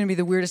this is going to be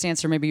the weirdest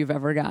answer maybe you've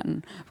ever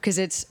gotten, because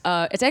it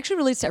actually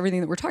relates to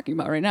everything that we're talking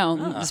about right now.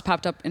 This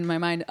popped up in my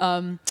mind.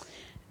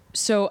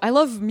 So I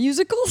love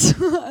musicals.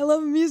 I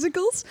love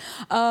musicals.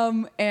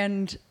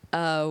 And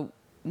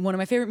one of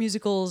my favorite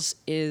musicals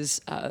is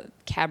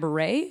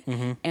Cabaret,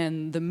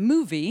 and the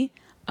movie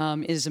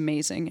is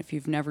amazing. If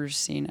you've never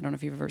seen, I don't know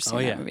if you've ever seen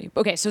that movie.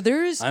 Okay, so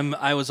there's...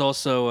 I was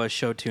also a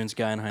show tunes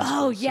guy in high school.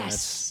 Oh,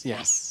 yes.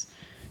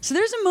 So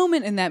there's a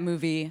moment in that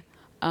movie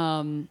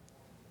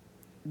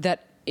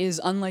that is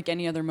unlike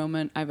any other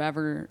moment I've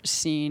ever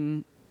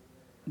seen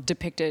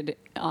depicted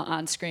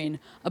on screen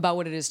about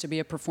what it is to be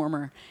a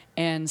performer.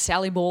 And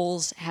Sally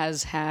Bowles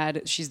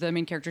she's the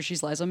main character,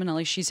 she's Liza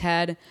Minnelli, she's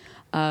had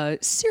a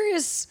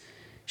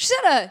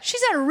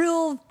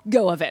real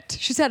go of it.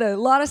 She's had a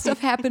lot of stuff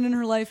happen in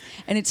her life,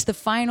 and it's the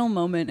final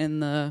moment in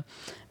the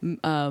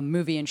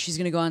movie, and she's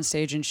going to go on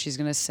stage and she's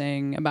going to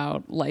sing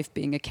about life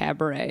being a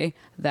cabaret,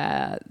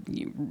 that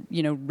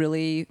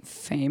really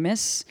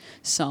famous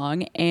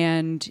song.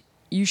 And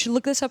you should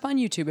look this up on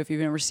YouTube if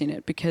you've never seen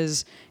it,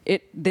 because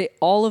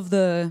all of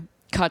the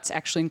cuts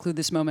actually include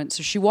this moment.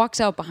 So she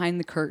walks out behind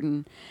the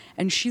curtain,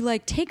 and she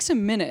takes a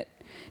minute.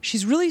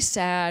 She's really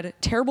sad.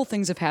 Terrible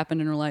things have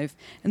happened in her life.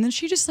 And then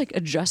she just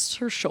adjusts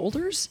her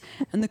shoulders,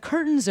 and the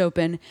curtain's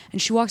open,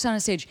 and she walks on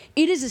stage.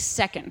 It is a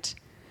second.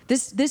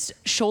 This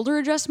shoulder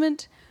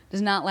adjustment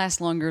does not last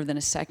longer than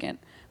a second,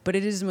 but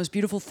it is the most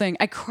beautiful thing.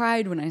 I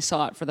cried when I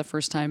saw it for the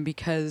first time,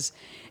 because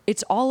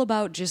it's all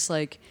about just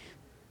we're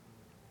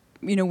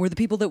the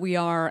people that we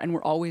are, and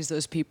we're always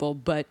those people,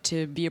 but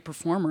to be a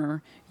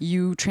performer,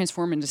 you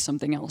transform into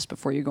something else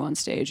before you go on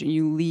stage, and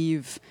you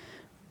leave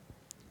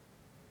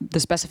the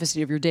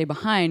specificity of your day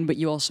behind, but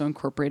you also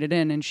incorporate it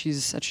in. And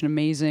she's such an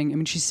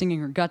amazing, she's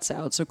singing her guts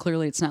out, so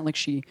clearly it's not like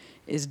she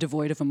is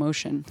devoid of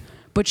emotion,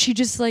 but she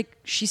just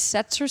she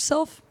gets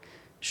herself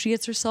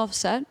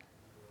set.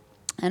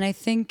 And I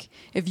think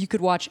if you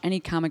could watch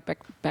any comic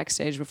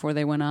backstage before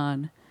they went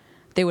on,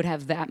 they would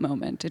have that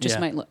moment. It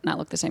just might not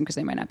look the same because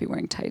they might not be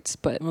wearing tights,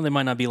 but they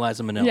might not be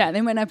Liza Minnelli. Yeah,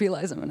 they might not be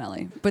Liza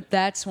Minnelli, but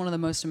that's one of the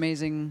most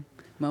amazing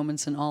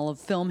moments in all of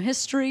film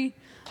history.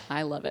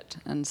 I love it,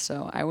 and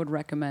so I would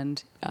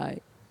recommend. I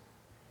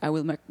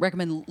would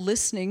recommend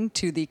listening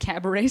to the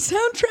Cabaret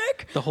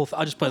soundtrack.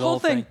 I'll just play the whole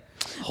thing.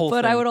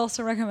 But I would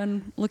also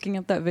recommend looking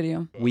up that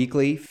video.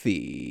 Weekly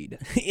feed.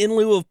 In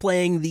lieu of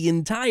playing the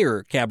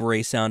entire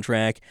Cabaret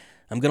soundtrack,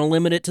 I'm going to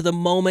limit it to the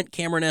moment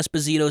Cameron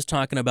Esposito's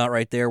talking about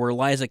right there, where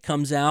Liza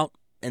comes out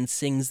and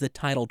sings the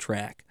title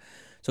track.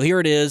 So here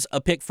it is,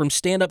 a pick from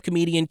stand-up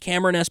comedian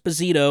Cameron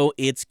Esposito.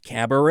 It's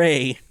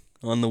Cabaret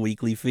on the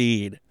weekly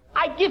feed.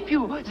 I give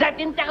you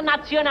that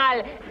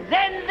international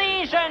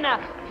sensation,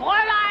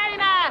 Fräulein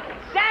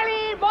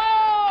Sally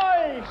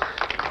Bowles!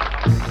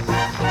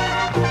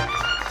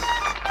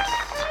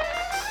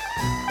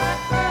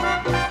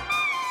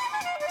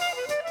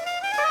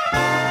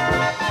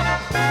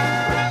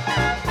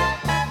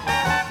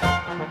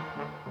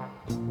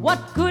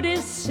 What good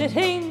is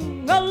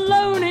sitting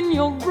alone in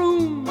your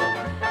room?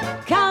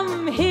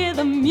 Come hear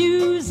the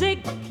music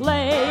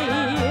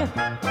play.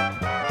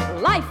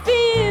 Life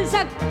is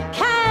a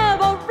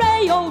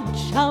cabaret, old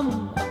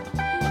chum.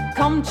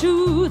 Come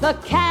to the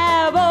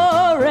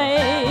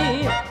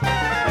cabaret.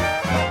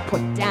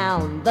 Put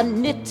down the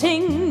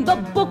knitting, the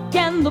book,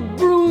 and the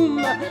broom.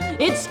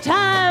 It's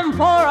time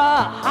for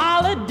a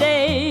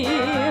holiday.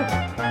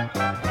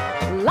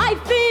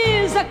 Life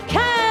is a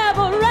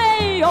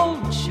cabaret,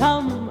 old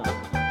chum.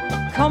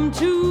 Come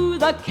to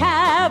the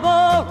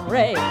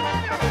cabaret.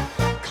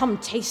 Come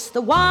taste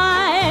the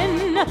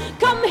wine,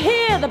 come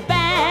hear the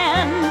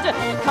band.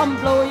 Come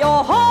blow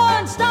your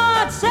horn,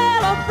 start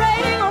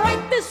celebrating.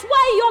 Right this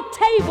way, your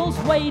table's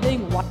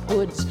waiting. What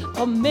good's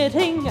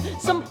permitting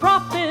some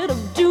prophet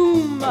of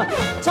doom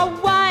to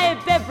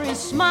wipe every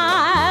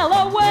smile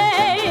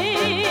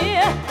away?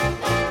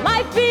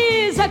 Life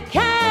is a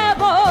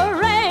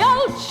cabaret,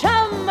 old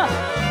chum,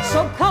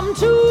 so come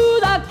to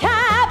the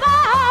cabaret.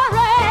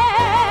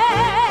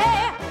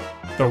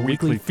 The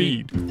Weekly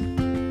Feed.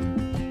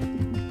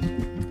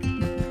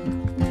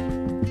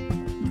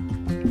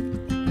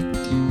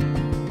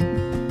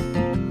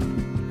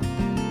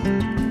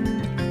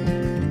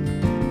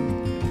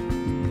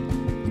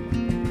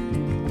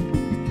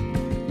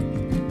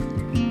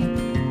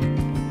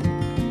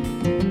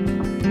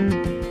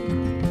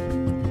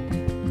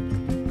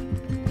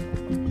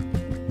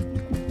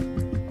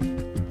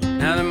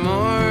 Now the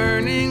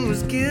morning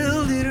was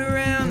gilded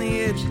around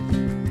the edges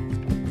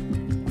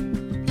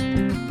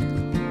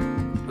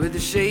with the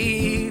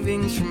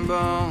shavings from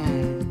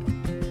bone.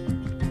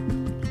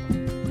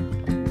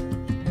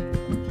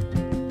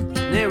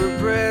 They were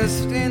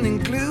pressed and then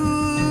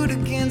glued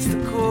against the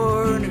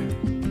corner,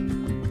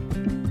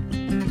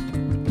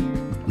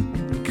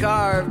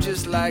 carved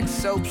just like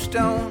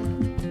soapstone.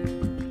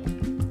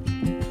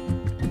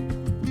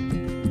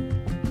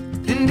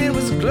 And it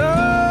was gloriously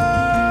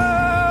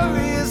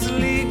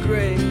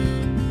gray.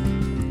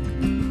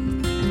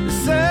 The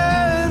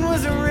sun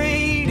was a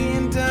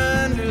radiant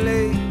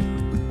underlay.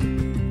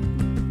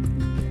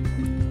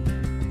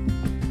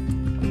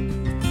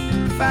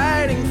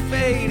 Fighting,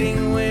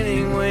 fading,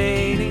 winning,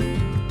 waiting,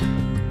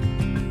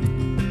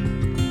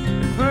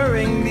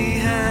 purring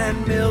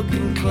behind milk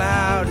and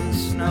cloud and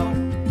snow.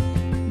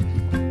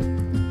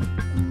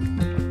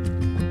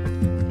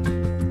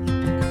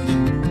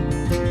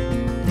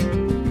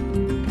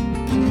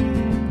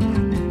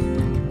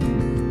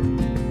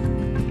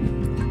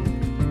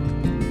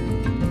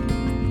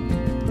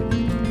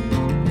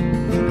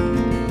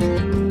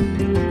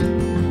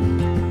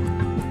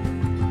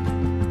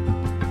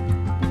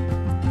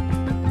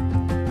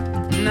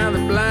 Now the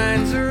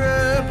blinds are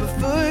up a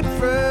foot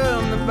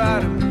from the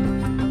bottom,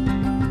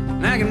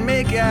 and I can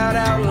make out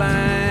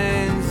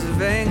outlines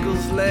of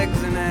ankles,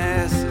 legs, and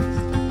asses.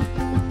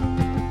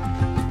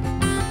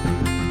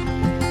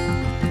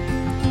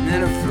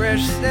 And a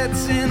fresh set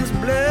sends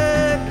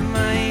blood to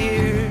my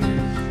ears,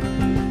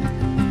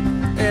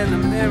 and the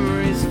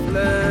memories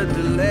flood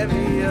the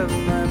levee of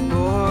my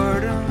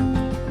boredom.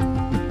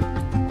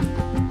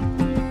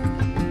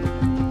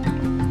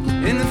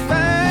 In the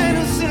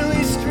final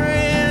silly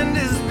strand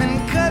has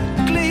been cut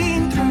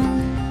clean through.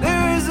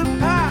 There is a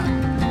pop,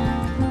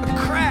 a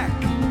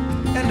crack,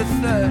 and a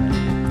thud.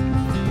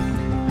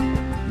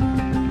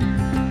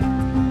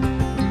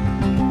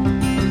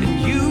 And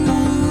you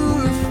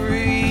are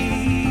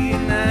free,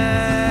 and I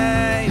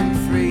am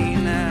free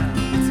now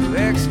to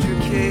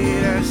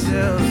extricate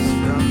ourselves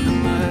from the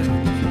mud.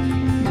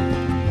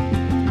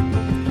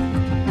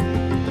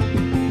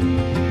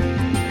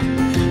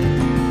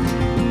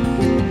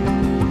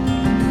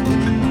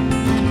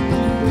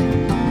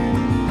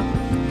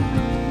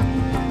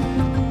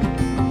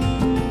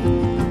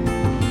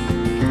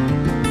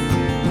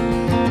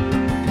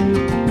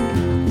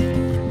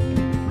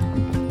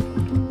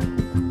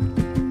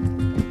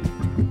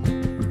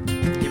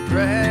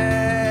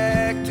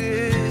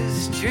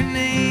 Practiced your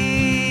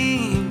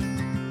name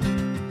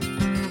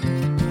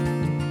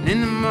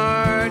in the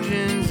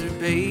margins of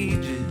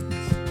pages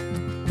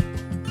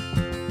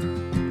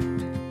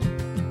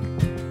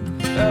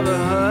of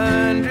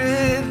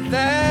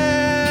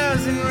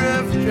 100,000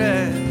 rough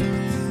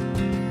drafts.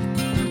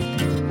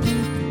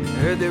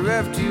 Heard they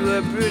roughed you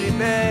up pretty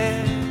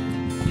bad.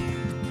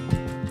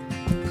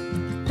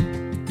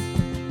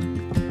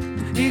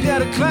 You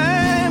gotta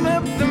climb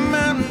up the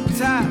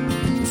mountaintop,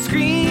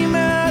 scream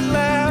out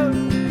loud,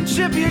 and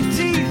chip your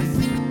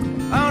teeth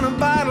on a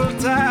bottle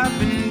top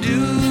and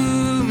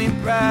do me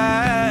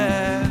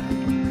proud.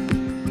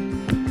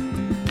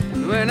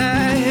 When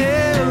I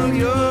held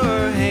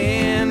your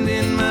hand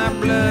in my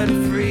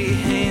blood-free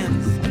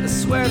hands, I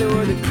swear they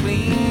were the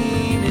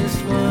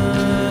cleanest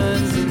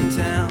ones in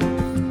town.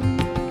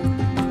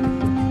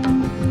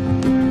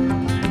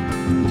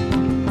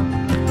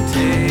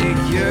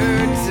 Take your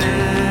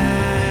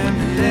time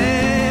and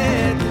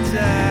let the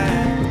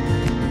tide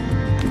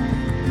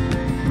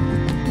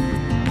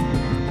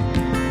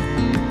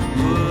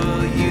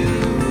pull you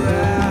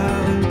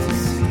out to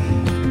sea.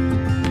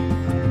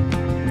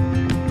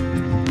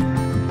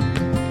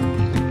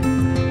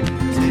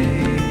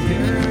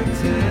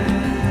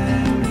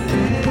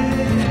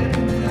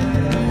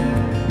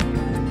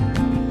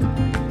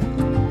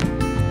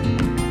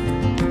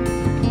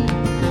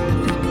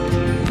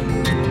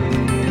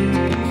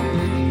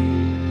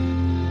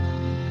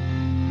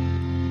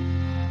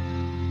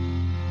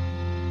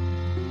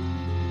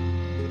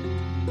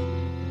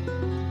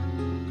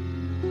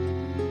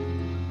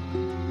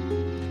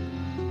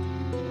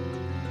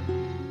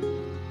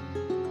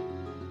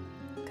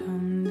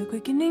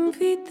 quickening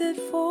feet that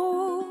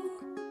fall.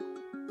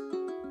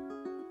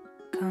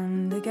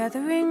 Come the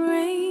gathering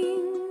rain,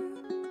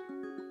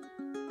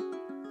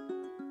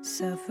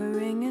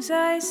 suffering as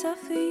I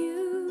suffer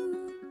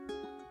you,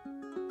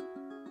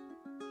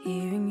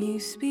 hearing you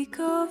speak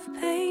of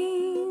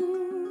pain.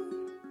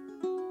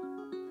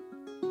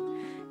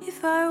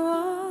 If I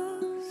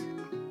was,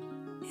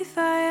 if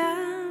I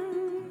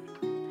am,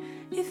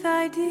 if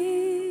I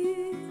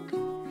did,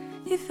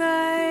 if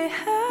I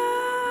have.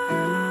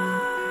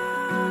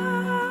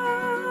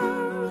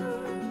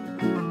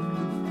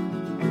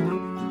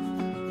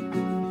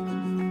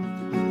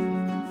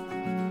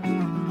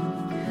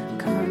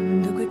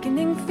 Come the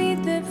quickening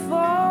feet that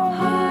fall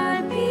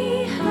hard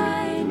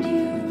behind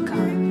you.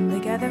 Come the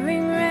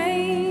gathering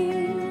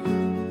rain,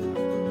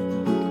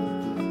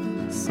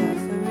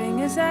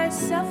 suffering as I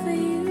suffer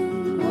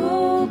you.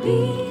 Woe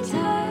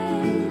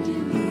betide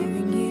you,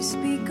 hearing you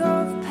speak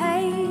of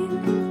pain.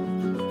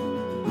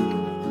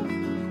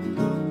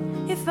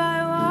 If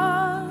I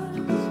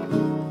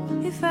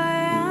was, if I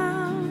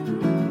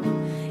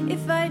am,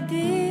 if I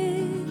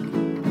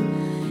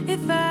did,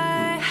 if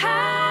I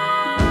had.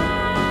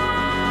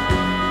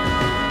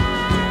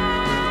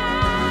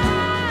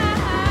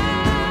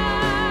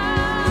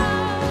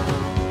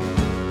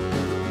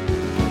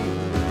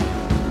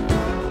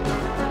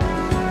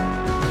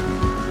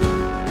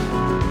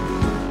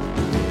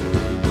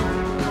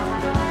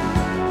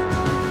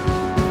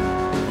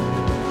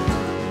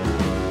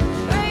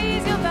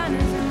 Raise your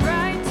banners and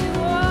ride to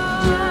war.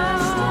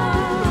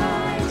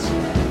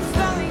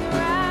 Throwing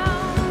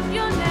around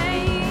your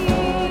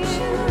name.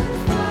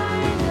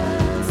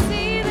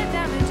 See the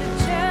damage of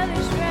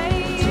churlish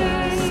rage.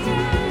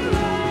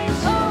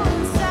 Oh,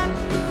 and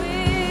saddle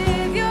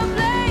with your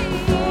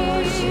blade.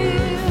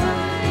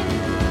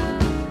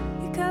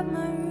 You cut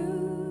my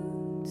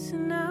roots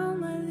and now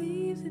my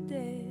leaves are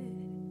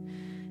dead.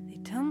 They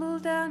tumble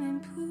down in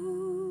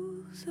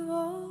pools of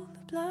all the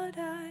blood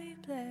I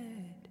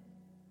bled.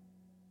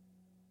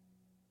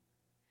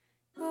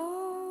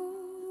 Oh,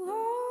 oh,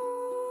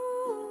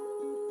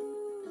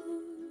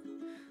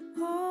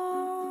 oh,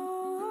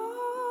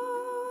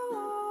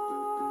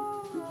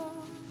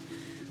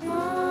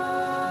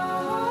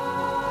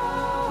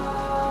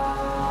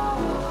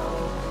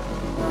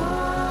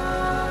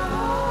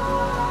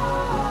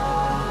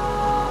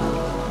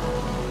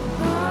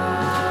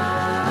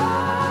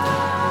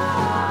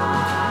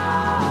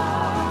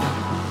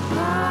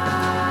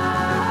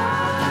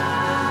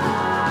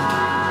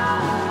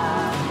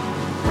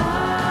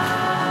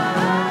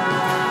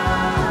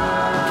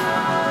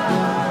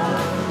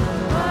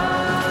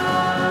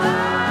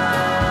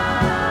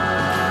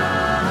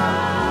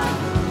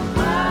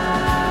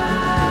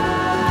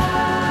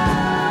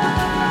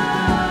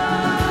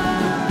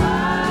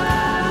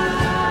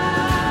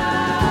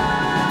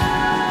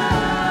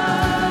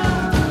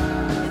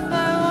 If I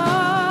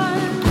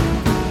was,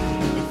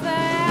 if I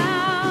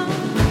am,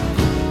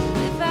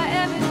 if I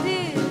ever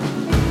did,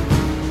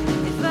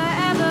 if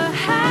I ever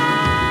had.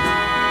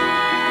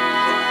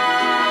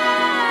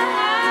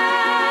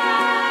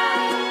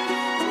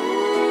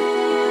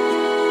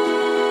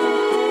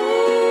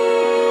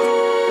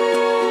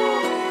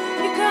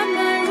 You cut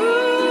my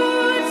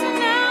roots and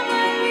now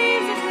my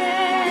leaves are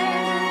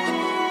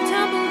dead.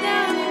 Tumble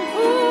down in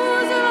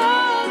pools of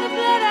all the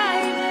blood I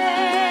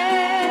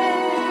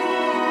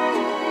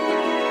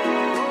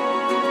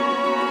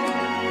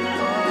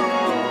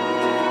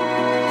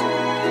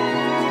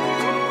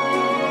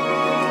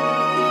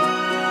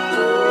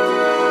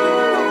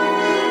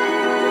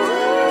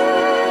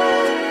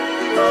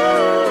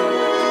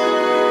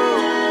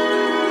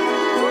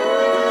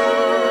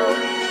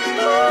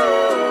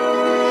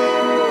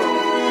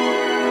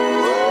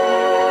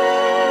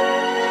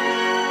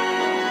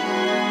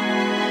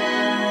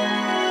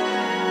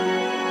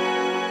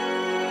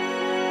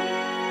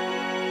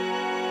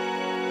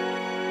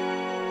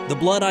The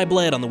Blood I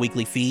Bled on the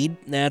weekly feed.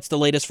 That's the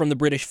latest from the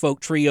British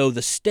folk trio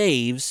The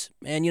Staves.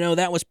 And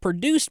that was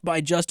produced by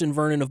Justin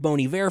Vernon of Bon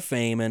Iver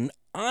fame, and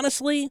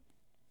honestly,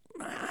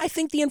 I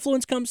think the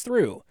influence comes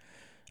through.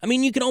 I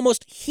mean, you can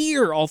almost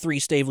hear all three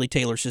Stavely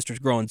Taylor sisters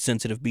growing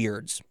sensitive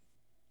beards.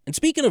 And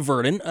speaking of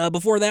Vernon,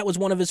 before that was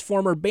one of his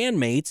former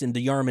bandmates in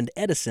DeYarmond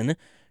Edison,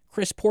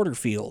 Chris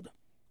Porterfield.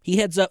 He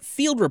heads up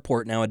Field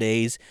Report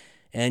nowadays,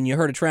 and you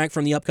heard a track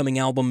from the upcoming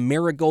album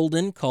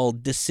Marigolden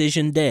called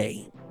Decision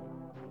Day.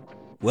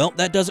 Well,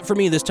 that does it for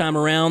me this time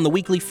around. The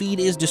weekly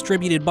feed is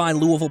distributed by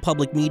Louisville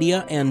Public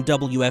Media and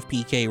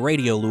WFPK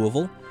Radio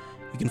Louisville.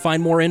 You can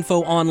find more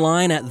info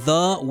online at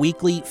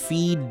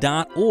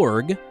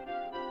theweeklyfeed.org.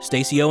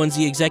 Stacey Owens,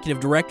 the executive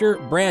director,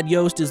 Brad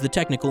Yost is the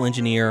technical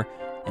engineer,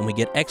 and we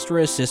get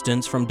extra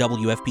assistance from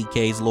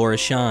WFPK's Laura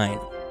Shine.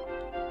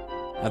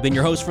 I've been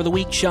your host for the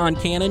week, Sean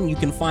Cannon. You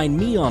can find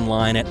me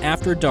online at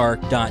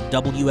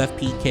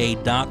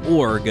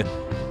afterdark.wfpk.org,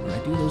 where I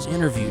do those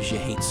interviews you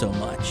hate so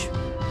much.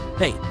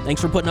 Hey, thanks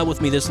for putting up with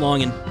me this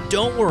long, and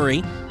don't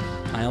worry,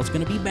 Kyle's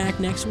going to be back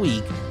next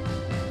week,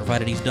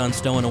 provided he's done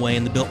stowing away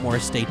in the Biltmore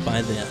estate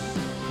by then.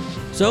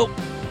 So,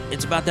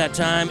 it's about that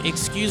time.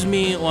 Excuse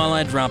me while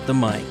I drop the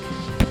mic.